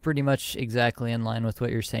 I'm pretty much exactly in line with what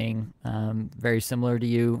you're saying. Very similar to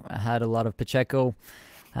you. I had a lot of Pacheco.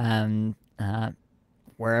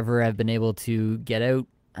 Wherever I've been able to get out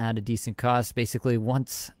at a decent cost, basically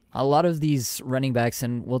once a lot of these running backs,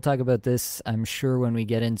 and we'll talk about this, I'm sure, when we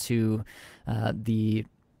get into the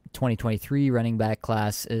 2023 running back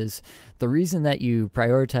class, is the reason that you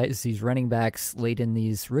prioritize these running backs late in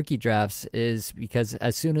these rookie drafts is because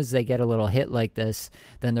as soon as they get a little hit like this,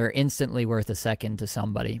 then they're instantly worth a second to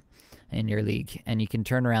somebody in your league, and you can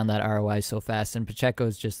turn around that ROI so fast. And Pacheco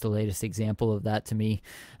is just the latest example of that to me.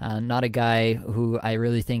 Not a guy who I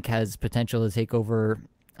really think has potential to take over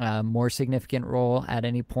a more significant role at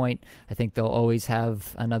any point. I think they'll always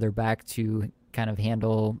have another back to kind of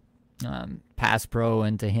handle pass pro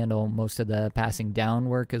and to handle most of the passing down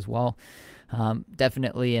work as well.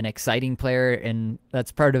 Definitely an exciting player, and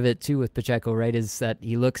that's part of it too with Pacheco, right, is that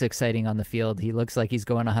he looks exciting on the field. He looks like he's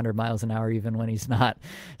going 100 miles an hour even when he's not.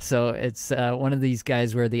 So it's one of these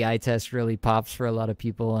guys where the eye test really pops for a lot of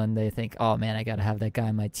people, and they think, oh man, I got to have that guy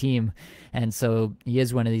on my team. And so he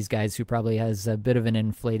is one of these guys who probably has a bit of an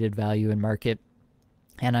inflated value in market.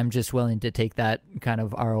 And I'm just willing to take that kind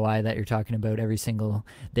of ROI that you're talking about every single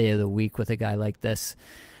day of the week with a guy like this.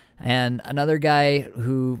 And another guy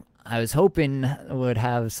who I was hoping would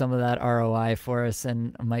have some of that ROI for us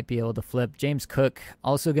and might be able to flip, James Cook,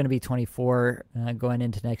 also going to be 24 going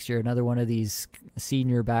into next year. Another one of these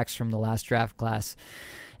senior backs from the last draft class.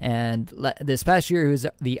 And this past year, he was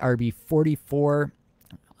the RB 44.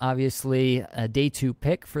 Obviously, a day 2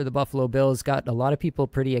 pick for the Buffalo Bills. Got a lot of people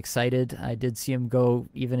pretty excited. I did see him go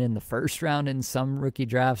even in the first round in some rookie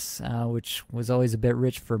drafts, which was always a bit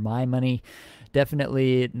rich for my money.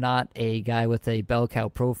 Definitely not a guy with a bell cow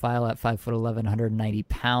profile at 5'11", 190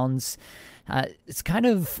 pounds. It's kind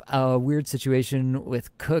of a weird situation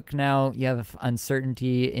with Cook now. You have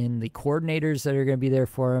uncertainty in the coordinators that are going to be there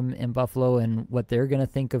for him in Buffalo and what they're going to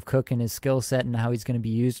think of Cook and his skill set and how he's going to be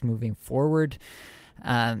used moving forward.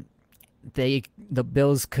 The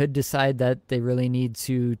Bills could decide that they really need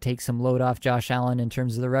to take some load off Josh Allen in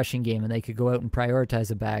terms of the rushing game, and they could go out and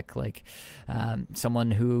prioritize a back like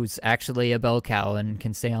someone who's actually a bell cow and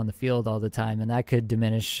can stay on the field all the time, and that could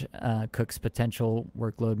diminish Cook's potential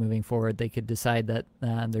workload moving forward. They could decide that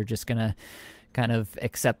they're just going to kind of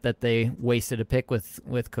accept that they wasted a pick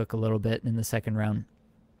with Cook a little bit in the second round.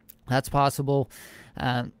 That's possible.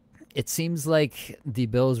 It seems like the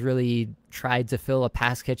Bills really tried to fill a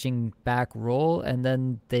pass-catching back role, and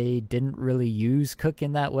then they didn't really use Cook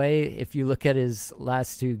in that way. If you look at his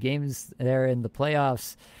last 2 games there in the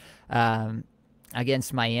playoffs,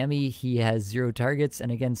 against Miami, he has 0 targets, and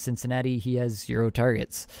against Cincinnati, he has 0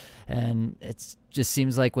 targets. And it just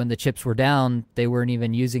seems like when the chips were down, they weren't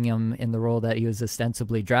even using him in the role that he was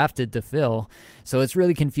ostensibly drafted to fill. So it's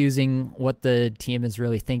really confusing what the team is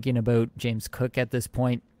really thinking about James Cook at this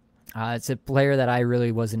point. It's a player that I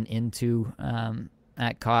really wasn't into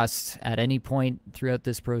at cost at any point throughout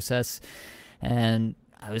this process. And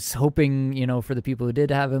I was hoping, for the people who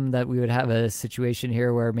did have him, that we would have a situation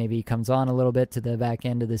here where maybe he comes on a little bit to the back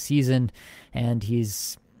end of the season and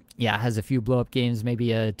he's, has a few blow-up games,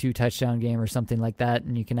 maybe a 2-touchdown game or something like that,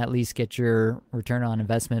 and you can at least get your return on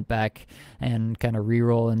investment back and kind of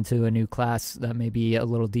re-roll into a new class that may be a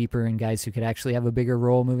little deeper and guys who could actually have a bigger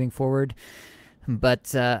role moving forward.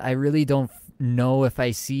 But I really don't know if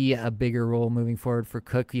I see a bigger role moving forward for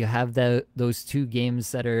Cook. You have those 2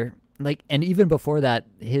 games that are and even before that,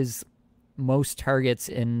 his most targets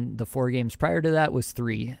in the 4 games prior to that was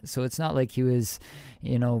 3. So it's not like he was,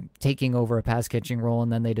 taking over a pass catching role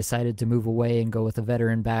and then they decided to move away and go with a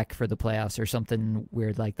veteran back for the playoffs or something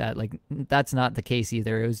weird like that. That's not the case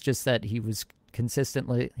either. It was just that he was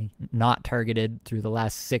consistently not targeted through the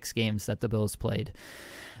last 6 games that the Bills played.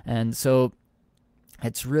 And so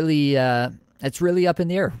it's really up in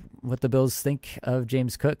the air what the Bills think of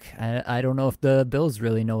James Cook. I don't know if the Bills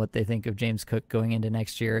really know what they think of James Cook going into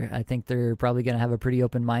next year. I think they're probably going to have a pretty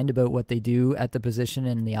open mind about what they do at the position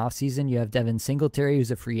in the offseason. You have Devin Singletary,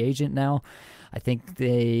 who's a free agent now. I think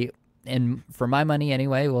and for my money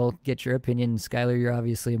anyway, we'll get your opinion. Skylar, you're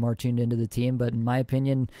obviously more tuned into the team, but in my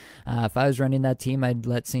opinion, if I was running that team, I'd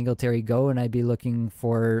let Singletary go and I'd be looking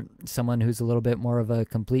for someone who's a little bit more of a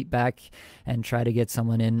complete back and try to get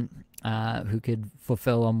someone in who could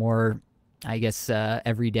fulfill a more,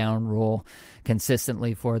 every down role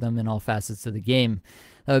consistently for them in all facets of the game.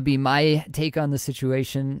 That would be my take on the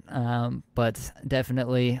situation, but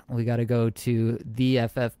definitely we got to go to the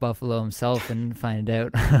FF Buffalo himself and find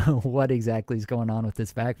out what exactly is going on with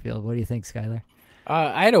this backfield. What do you think, Skylar?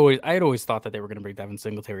 I had always thought that they were going to bring Devin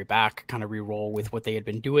Singletary back, kind of re-roll with what they had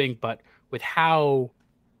been doing, but with how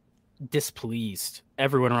displeased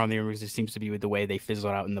everyone around the organization seems to be with the way they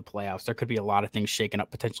fizzled out in the playoffs, there could be a lot of things shaken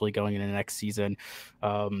up potentially going into next season.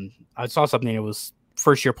 I saw something, it was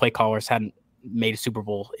first-year play callers hadn't made a Super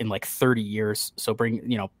Bowl in 30 years. So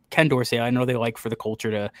bring, Ken Dorsey, I know they like for the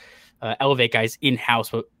culture to elevate guys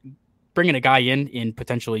in-house, but bringing a guy in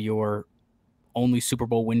potentially your only Super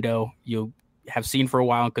Bowl window you have seen for a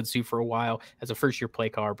while and could see for a while as a first-year play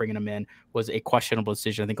caller, bringing him in was a questionable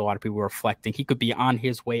decision. I think a lot of people were reflecting. He could be on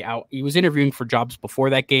his way out. He was interviewing for jobs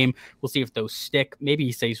before that game. We'll see if those stick. Maybe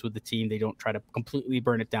he stays with the team. They don't try to completely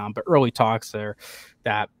burn it down, but early talks are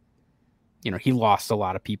that he lost a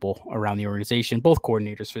lot of people around the organization, both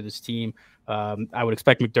coordinators for this team. I would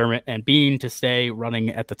expect McDermott and Bean to stay running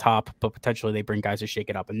at the top, but potentially they bring guys to shake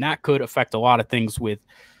it up. And that could affect a lot of things with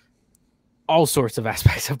all sorts of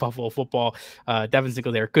aspects of Buffalo football. Devin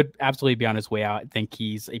Singletary could absolutely be on his way out. I think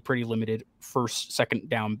he's a pretty limited first, second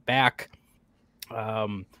down back.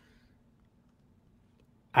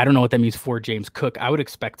 I don't know what that means for James Cook. I would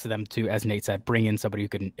expect them to, as Nate said, bring in somebody who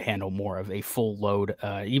can handle more of a full load.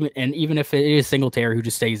 Even if it is Singletary who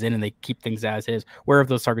just stays in and they keep things as is, where have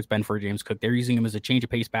those targets been for James Cook? They're using him as a change of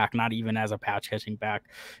pace back, not even as a patch catching back.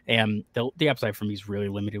 And the upside for me is really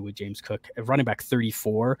limited with James Cook. At running back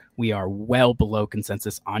 34, we are well below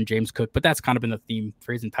consensus on James Cook, but that's kind of been the theme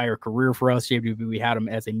for his entire career for us. JWB, we had him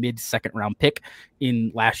as a mid-second round pick in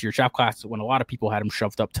last year's draft class when a lot of people had him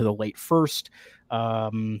shoved up to the late first.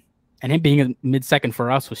 And him being a mid-second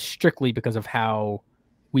for us was strictly because of how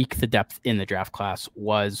weak the depth in the draft class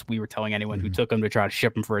was. We were telling anyone who took him to try to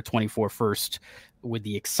ship him for a 24 first with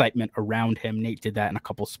the excitement around him. Nate did that in a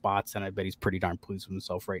couple spots, and I bet he's pretty darn pleased with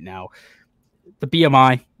himself right now. The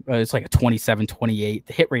BMI, it's like a 27, 28.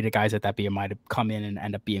 The hit rate of guys at that BMI to come in and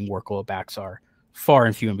end up being workload backs are far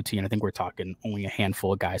and few in between. I think we're talking only a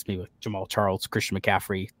handful of guys, maybe with Jamal Charles, Christian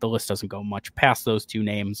McCaffrey. The list doesn't go much past those two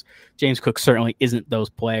names. James Cook certainly isn't those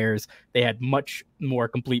players. They had much more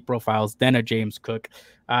complete profiles than a James Cook.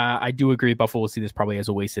 I do agree Buffalo will see this probably as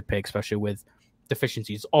a wasted pick, especially with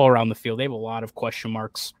deficiencies all around the field. They have a lot of question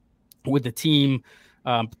marks with the team.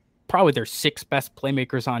 Probably their 6 best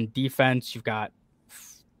playmakers on defense. You've got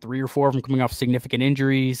 3 or 4 of them coming off significant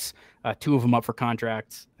injuries, 2 of them up for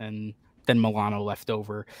contracts, and then Milano left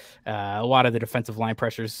over. A lot of the defensive line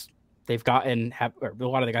pressures they've gotten, a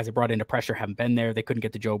lot of the guys they brought into pressure haven't been there. They couldn't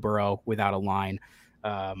get to Joe Burrow without a line.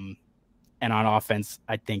 And on offense,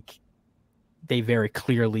 I think they very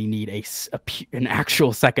clearly need an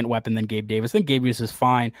actual second weapon than Gabe Davis. I think Gabe Davis is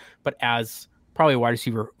fine, but as probably a wide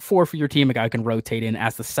receiver 4 for your team, a guy who can rotate in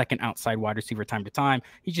as the second outside wide receiver time to time.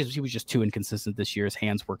 He was just too inconsistent this year. His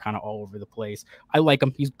hands were kind of all over the place. I like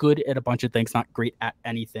him. He's good at a bunch of things, not great at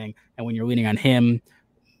anything. And when you're leaning on him,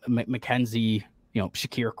 McKenzie,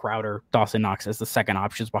 Shakir Crowder, Dawson Knox as the second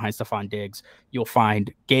options behind Stephon Diggs, you'll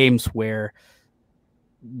find games where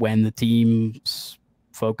when the team's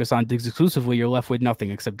focus on Diggs exclusively, you're left with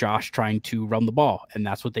nothing except Josh trying to run the ball. And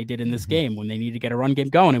that's what they did in this game. When they needed to get a run game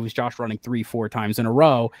going, it was Josh running 3-4 times in a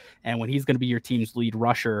row. And when he's going to be your team's lead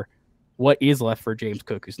rusher, what is left for James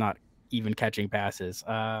Cook, who's not even catching passes?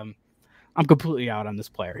 I'm completely out on this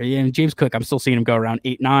player. And James Cook, I'm still seeing him go around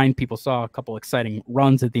 8-9. People saw a couple exciting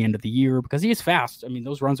runs at the end of the year because he is fast. I mean,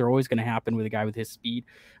 those runs are always going to happen with a guy with his speed.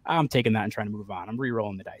 I'm taking that and trying to move on. I'm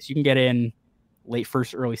re-rolling the dice. You can get in late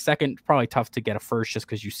first, early second. Probably tough to get a first just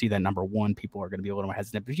because you see that number 1. People are going to be a little more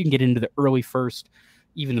hesitant. But if you can get into the early first,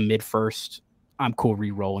 even the mid first, I'm cool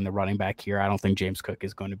re-rolling the running back here. I don't think James Cook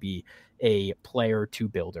is going to be a player to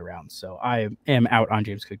build around. So I am out on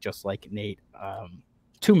James Cook just like Nate.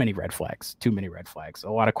 Too many red flags. A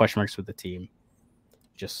lot of question marks with the team.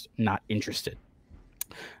 Just not interested.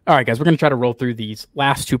 All right, guys, we're going to try to roll through these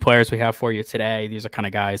last 2 players we have for you today. These are kind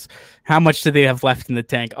of guys. How much do they have left in the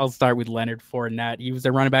tank? I'll start with Leonard Fournette. He was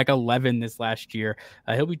their running back 11 this last year.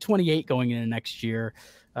 He'll be 28 going into next year.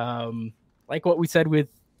 Like what we said with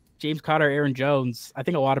James Conner, Aaron Jones, I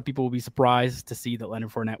think a lot of people will be surprised to see that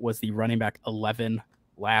Leonard Fournette was the running back 11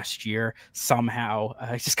 last year. Somehow,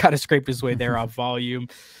 he just kind of scraped his way there off volume.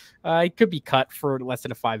 He could be cut for less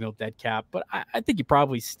than a $5 million dead cap, but I think he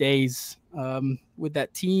probably stays with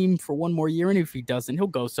that team for one more year. And if he doesn't, he'll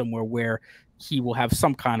go somewhere where he will have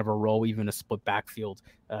some kind of a role, even a split backfield.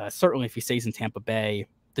 Certainly, if he stays in Tampa Bay,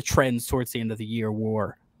 the trends towards the end of the year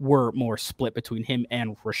were more split between him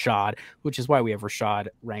and Rashad, which is why we have Rashad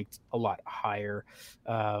ranked a lot higher.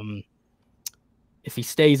 If he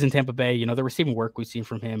stays in Tampa Bay, the receiving work we've seen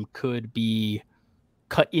from him could be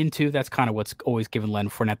cut into. That's kind of what's always given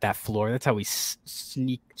Leonard Fournette that floor. That's how we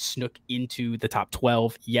snook into the top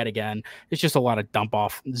 12 yet again. It's just a lot of dump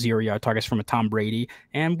off 0-yard targets from a Tom Brady.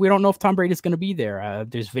 And we don't know if Tom Brady is going to be there.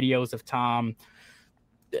 There's videos of Tom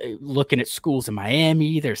looking at schools in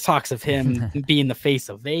Miami. There's talks of him being the face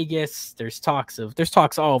of Vegas. There's talks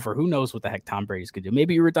all over. Who knows what the heck Tom Brady's going to do?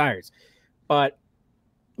 Maybe he retires. But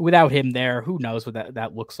without him there, who knows what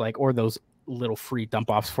that looks like, or those little free dump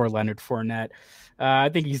offs for Leonard Fournette. I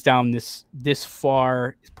think he's down this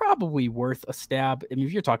far. It's probably worth a stab. I mean,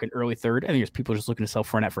 if you're talking early third, I think there's people just looking to sell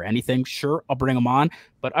Fournette for anything. Sure, I'll bring him on.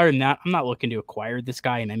 But other than that, I'm not looking to acquire this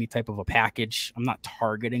guy in any type of a package. I'm not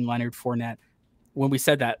targeting Leonard Fournette. When we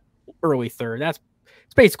said that early third, it's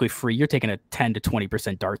basically free. You're taking a 10 to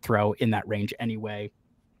 20% dart throw in that range anyway.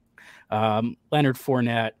 Leonard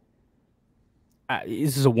Fournette,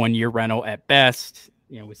 this is a 1-year rental at best.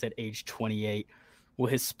 We said age 28. Will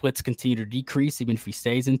his splits continue to decrease even if he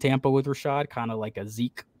stays in Tampa with Rashad? Kind of like a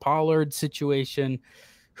Zeke Pollard situation.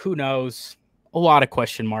 Who knows? A lot of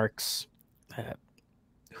question marks.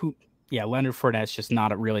 Leonard Fournette's just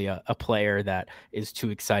not really a player that is too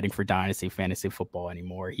exciting for dynasty fantasy football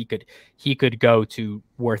anymore. He could go to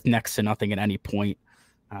worth next to nothing at any point.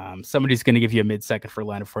 Somebody's going to give you a mid-second for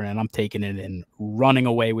Leonard Fournette. I'm taking it and running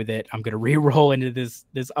away with it. I'm going to re-roll into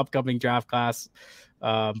this upcoming draft class,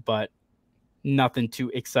 but nothing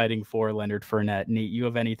too exciting for Leonard Fournette. Nate, you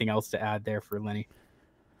have anything else to add there for Lenny?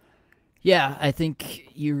 Yeah, I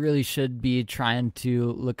think you really should be trying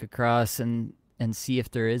to look across and see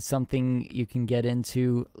if there is something you can get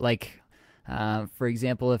into. Like, for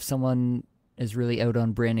example, if someone is really out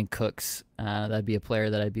on Brandon Cooks, that'd be a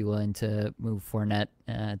player that I'd be willing to move Fournette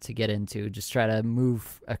to get into. Just try to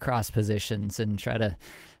move across positions and try to,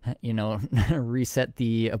 reset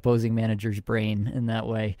the opposing manager's brain in that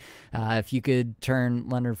way. If you could turn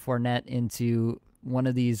Leonard Fournette into one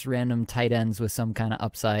of these random tight ends with some kind of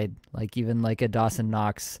upside, like even like a Dawson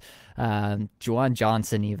Knox, Juwan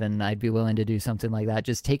Johnson even, I'd be willing to do something like that.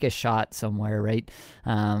 Just take a shot somewhere, right?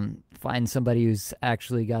 Find somebody who's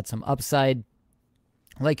actually got some upside.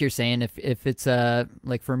 Like you're saying, if it's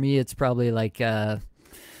like for me, it's probably like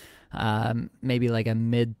maybe like a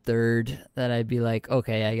mid-third that I'd be like,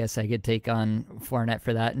 okay, I guess I could take on Fournette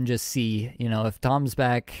for that and just see, if Tom's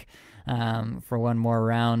back for one more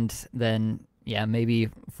round, then yeah, maybe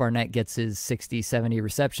Fournette gets his 60, 70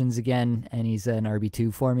 receptions again, and he's an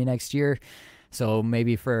RB2 for me next year. So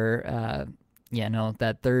maybe for,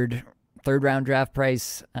 that third round draft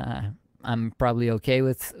price, I'm probably okay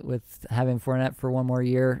with having Fournette for one more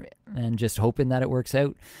year and just hoping that it works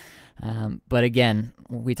out. But again,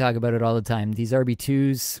 we talk about it all the time. These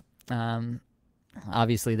RB2s,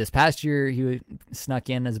 obviously this past year he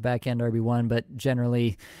snuck in as a back-end RB1, but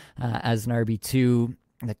generally as an RB2,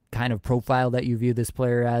 the kind of profile that you view this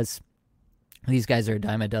player as, these guys are a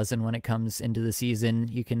dime a dozen when it comes into the season.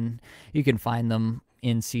 You can find them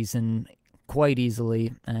in season quite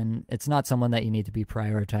easily, and it's not someone that you need to be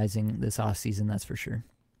prioritizing this off season, that's for sure.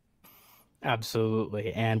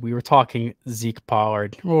 Absolutely. And we were talking Zeke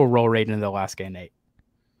Pollard. We'll roll right into the last guy, Nate.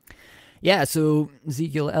 Yeah, so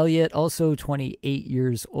Ezekiel Elliott, also 28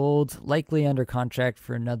 years old, likely under contract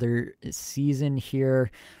for another season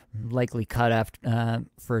here, likely cut after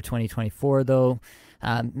for 2024 though.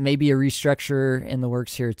 Maybe a restructure in the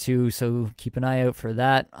works here too, so keep an eye out for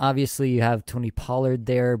that. Obviously, you have Tony Pollard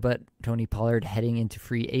there, but Tony Pollard heading into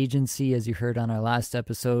free agency, as you heard on our last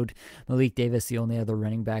episode. Malik Davis, the only other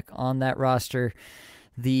running back on that roster.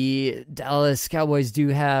 The Dallas Cowboys do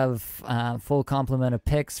have full complement of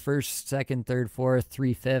picks, first, second, third, fourth,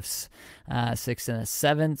 3/5, sixth, and a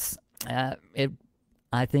seventh.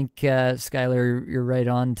 I think, Skylar, you're right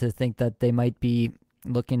on to think that they might be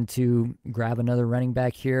looking to grab another running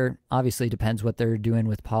back here. Obviously, depends what they're doing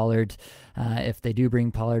with Pollard. If they do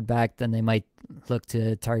bring Pollard back, then they might look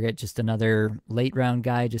to target just another late round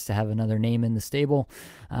guy just to have another name in the stable.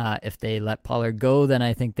 If they let Pollard go, then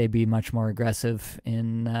I think they'd be much more aggressive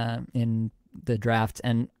in the draft.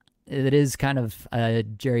 And it is kind of a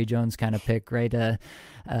Jerry Jones kind of pick, right? A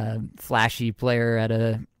flashy player at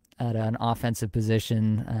an offensive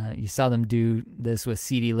position. You saw them do this with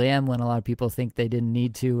CeeDee Lamb when a lot of people think they didn't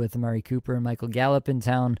need to with Amari Cooper and Michael Gallup in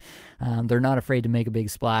town. They're not afraid to make a big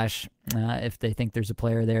splash if they think there's a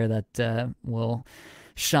player there that will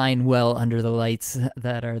shine well under the lights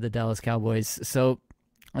that are the Dallas Cowboys. So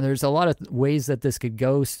there's a lot of ways that this could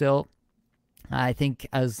go still. I think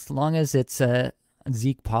as long as it's a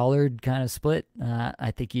Zeke Pollard kind of split,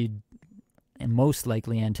 I think you'd and most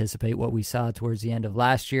likely anticipate what we saw towards the end of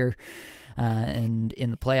last year and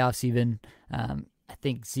in the playoffs even. I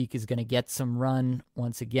think Zeke is going to get some run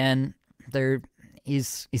once again.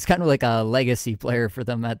 He's kind of like a legacy player for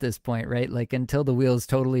them at this point, right? Like until the wheels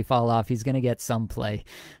totally fall off, he's going to get some play.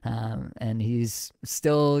 And he's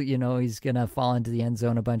still, he's going to fall into the end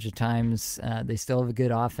zone a bunch of times. They still have a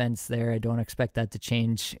good offense there. I don't expect that to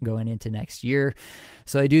change going into next year.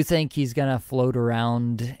 So I do think he's going to float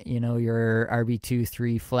around, your RB2,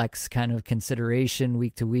 3 flex kind of consideration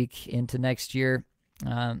week to week into next year.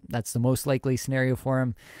 That's the most likely scenario for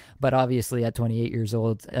him. But obviously at 28 years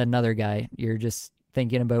old, another guy, you're just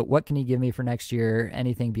thinking about what can he give me for next year?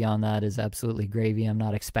 Anything beyond that is absolutely gravy. I'm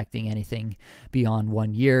not expecting anything beyond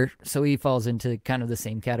 1 year. So he falls into kind of the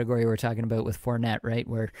same category we're talking about with Fournette, right?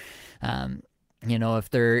 Where, if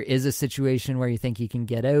there is a situation where you think he can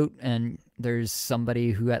get out and there's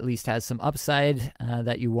somebody who at least has some upside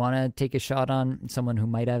that you want to take a shot on, someone who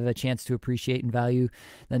might have a chance to appreciate in value,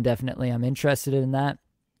 then definitely I'm interested in that.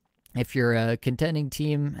 If you're a contending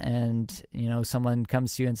team and, someone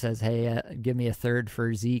comes to you and says, hey, give me a third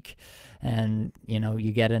for Zeke, and,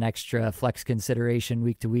 you get an extra flex consideration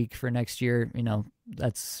week to week for next year,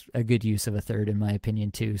 that's a good use of a third in my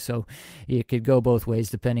opinion too. So it could go both ways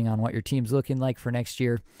depending on what your team's looking like for next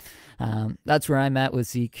year. That's where I'm at with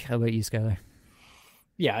Zeke. How about you, Skylar?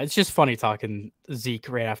 Yeah, it's just funny talking Zeke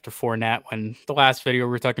right after Fournette when the last video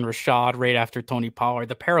we were talking Rashad right after Tony Pollard.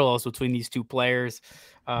 The parallels between these two players,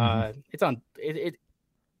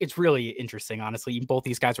 it's really interesting, honestly. Both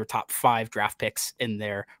these guys were top 5 draft picks in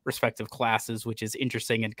their respective classes, which is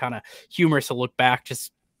interesting and kind of humorous to look back,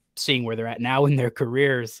 just seeing where they're at now in their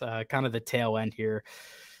careers, kind of the tail end here.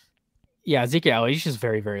 Yeah, Ezekiel, he's just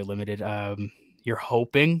very, very limited. You're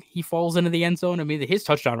hoping he falls into the end zone. I mean, his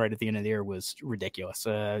touchdown right at the end of the year was ridiculous.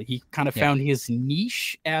 He kind of found his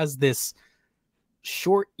niche as this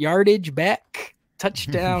short yardage back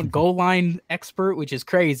touchdown goal line expert, which is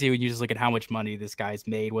crazy when you just look at how much money this guy's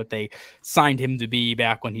made, what they signed him to be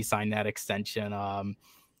back when he signed that extension.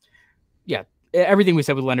 Yeah, everything we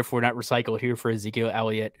said with Leonard Fournette recycled here for Ezekiel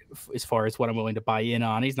Elliott as far as what I'm willing to buy in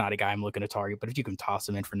on. He's not a guy I'm looking to target, but if you can toss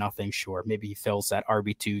him in for nothing, sure. Maybe he fills that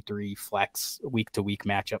RB2, 3 flex week-to-week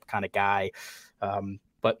matchup kind of guy,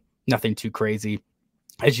 but nothing too crazy.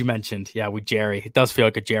 As you mentioned, yeah, with Jerry, it does feel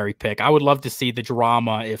like a Jerry pick. I would love to see the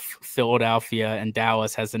drama if Philadelphia and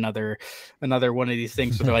Dallas has another one of these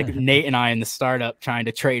things where they're like Nate and I in the startup trying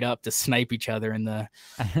to trade up to snipe each other in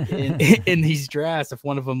these drafts. If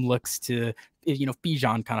one of them looks to, if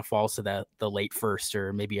Bijan kind of falls to the late first,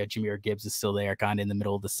 or maybe a Jahmyr Gibbs is still there kind of in the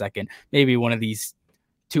middle of the second, maybe one of these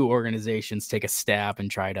two organizations take a stab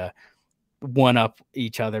and try to one up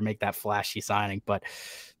each other, make that flashy signing. But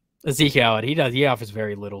Ezekiel, he offers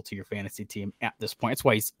very little to your fantasy team at this point. That's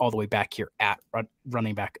why he's all the way back here at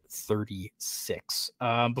running back 36.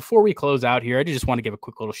 Before we close out here, I just want to give a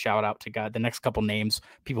quick little shout out to the next couple names.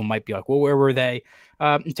 People might be like, well, where were they?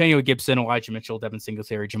 Antonio Gibson, Elijah Mitchell, Devin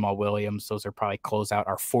Singletary, Jamal Williams. Those are probably close out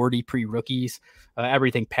our 40 pre-rookies.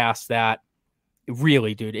 Everything past that,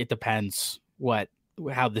 really, dude, it depends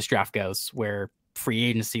how this draft goes, where free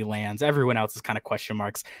agency lands. Everyone else is kind of question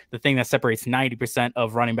marks. The thing that separates 90%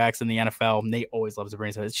 of running backs in the NFL, Nate always loves to bring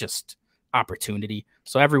it up, it's just opportunity.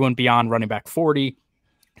 So everyone beyond running back 40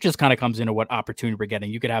 just kind of comes into what opportunity we're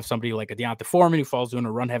getting. You could have somebody like a Deonta Foreman who falls in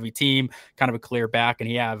a run heavy team, kind of a clear back, and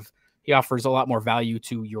he offers a lot more value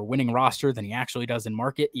to your winning roster than he actually does in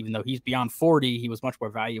market. Even though he's beyond 40, he was much more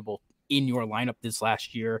valuable in your lineup this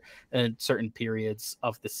last year in certain periods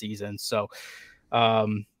of the season. So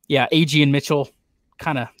AG and Mitchell,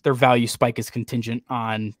 kind of their value spike is contingent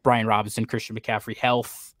on Brian Robinson, Christian McCaffrey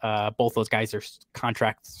health. Both those guys are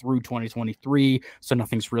contract through 2023, so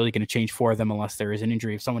nothing's really going to change for them unless there is an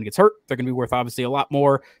injury. If someone gets hurt, they're going to be worth obviously a lot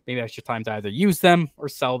more. Maybe that's your time to either use them or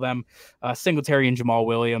sell them. Singletary and Jamal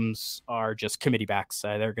Williams are just committee backs.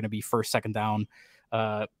 They're going to be first, second down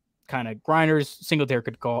kind of grinders. Singletary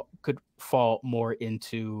could fall more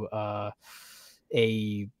into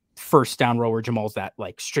a first down row where Jamal's that,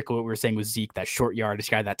 like, strictly what we were saying with Zeke, that short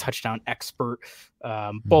yardage guy, that touchdown expert.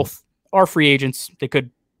 Both are free agents. They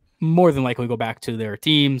could more than likely go back to their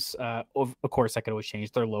teams. Of course, that could always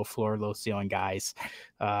change. They're low floor, low ceiling guys.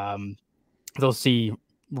 They'll see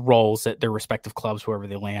roles at their respective clubs wherever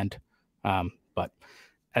they land. But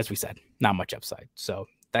as we said, not much upside. So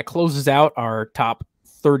that closes out our top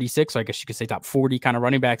 36, or I guess you could say top 40 kind of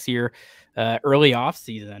running backs here early off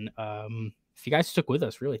season. If you guys stuck with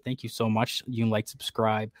us, really, thank you so much. You can like,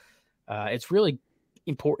 subscribe. It's really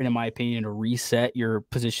important, in my opinion, to reset your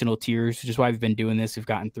positional tiers, which is why we've been doing this. We've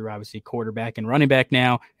gotten through, obviously, quarterback and running back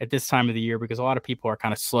now at this time of the year, because a lot of people are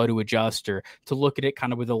kind of slow to adjust or to look at it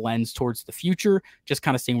kind of with a lens towards the future, just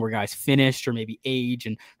kind of seeing where guys finished or maybe age.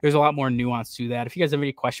 And there's a lot more nuance to that. If you guys have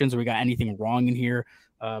any questions or we got anything wrong in here,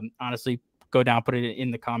 honestly, go down, put it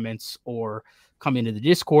in the comments, or come into the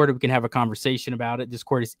Discord. We can have a conversation about it.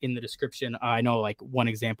 Discord is in the description. I know, like, one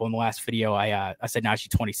example in the last video, I said now she's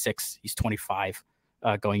 26. He's 25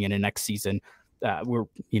 going into next season.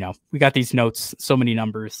 We got these notes, so many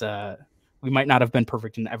numbers. We might not have been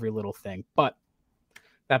perfect in every little thing, but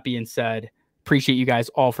that being said, appreciate you guys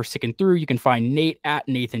all for sticking through. You can find Nate at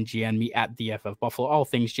NathanGN, me at the FF Buffalo, all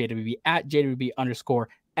things JWB at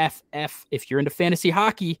JWB_FF. If you're into fantasy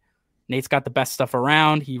hockey, Nate's got the best stuff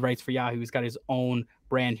around. He writes for Yahoo. He's got his own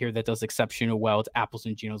brand here that does exceptional well. It's Apples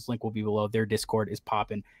and Ginos. Link will be below. Their Discord is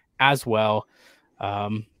popping as well.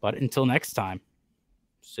 But until next time,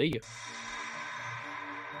 see you.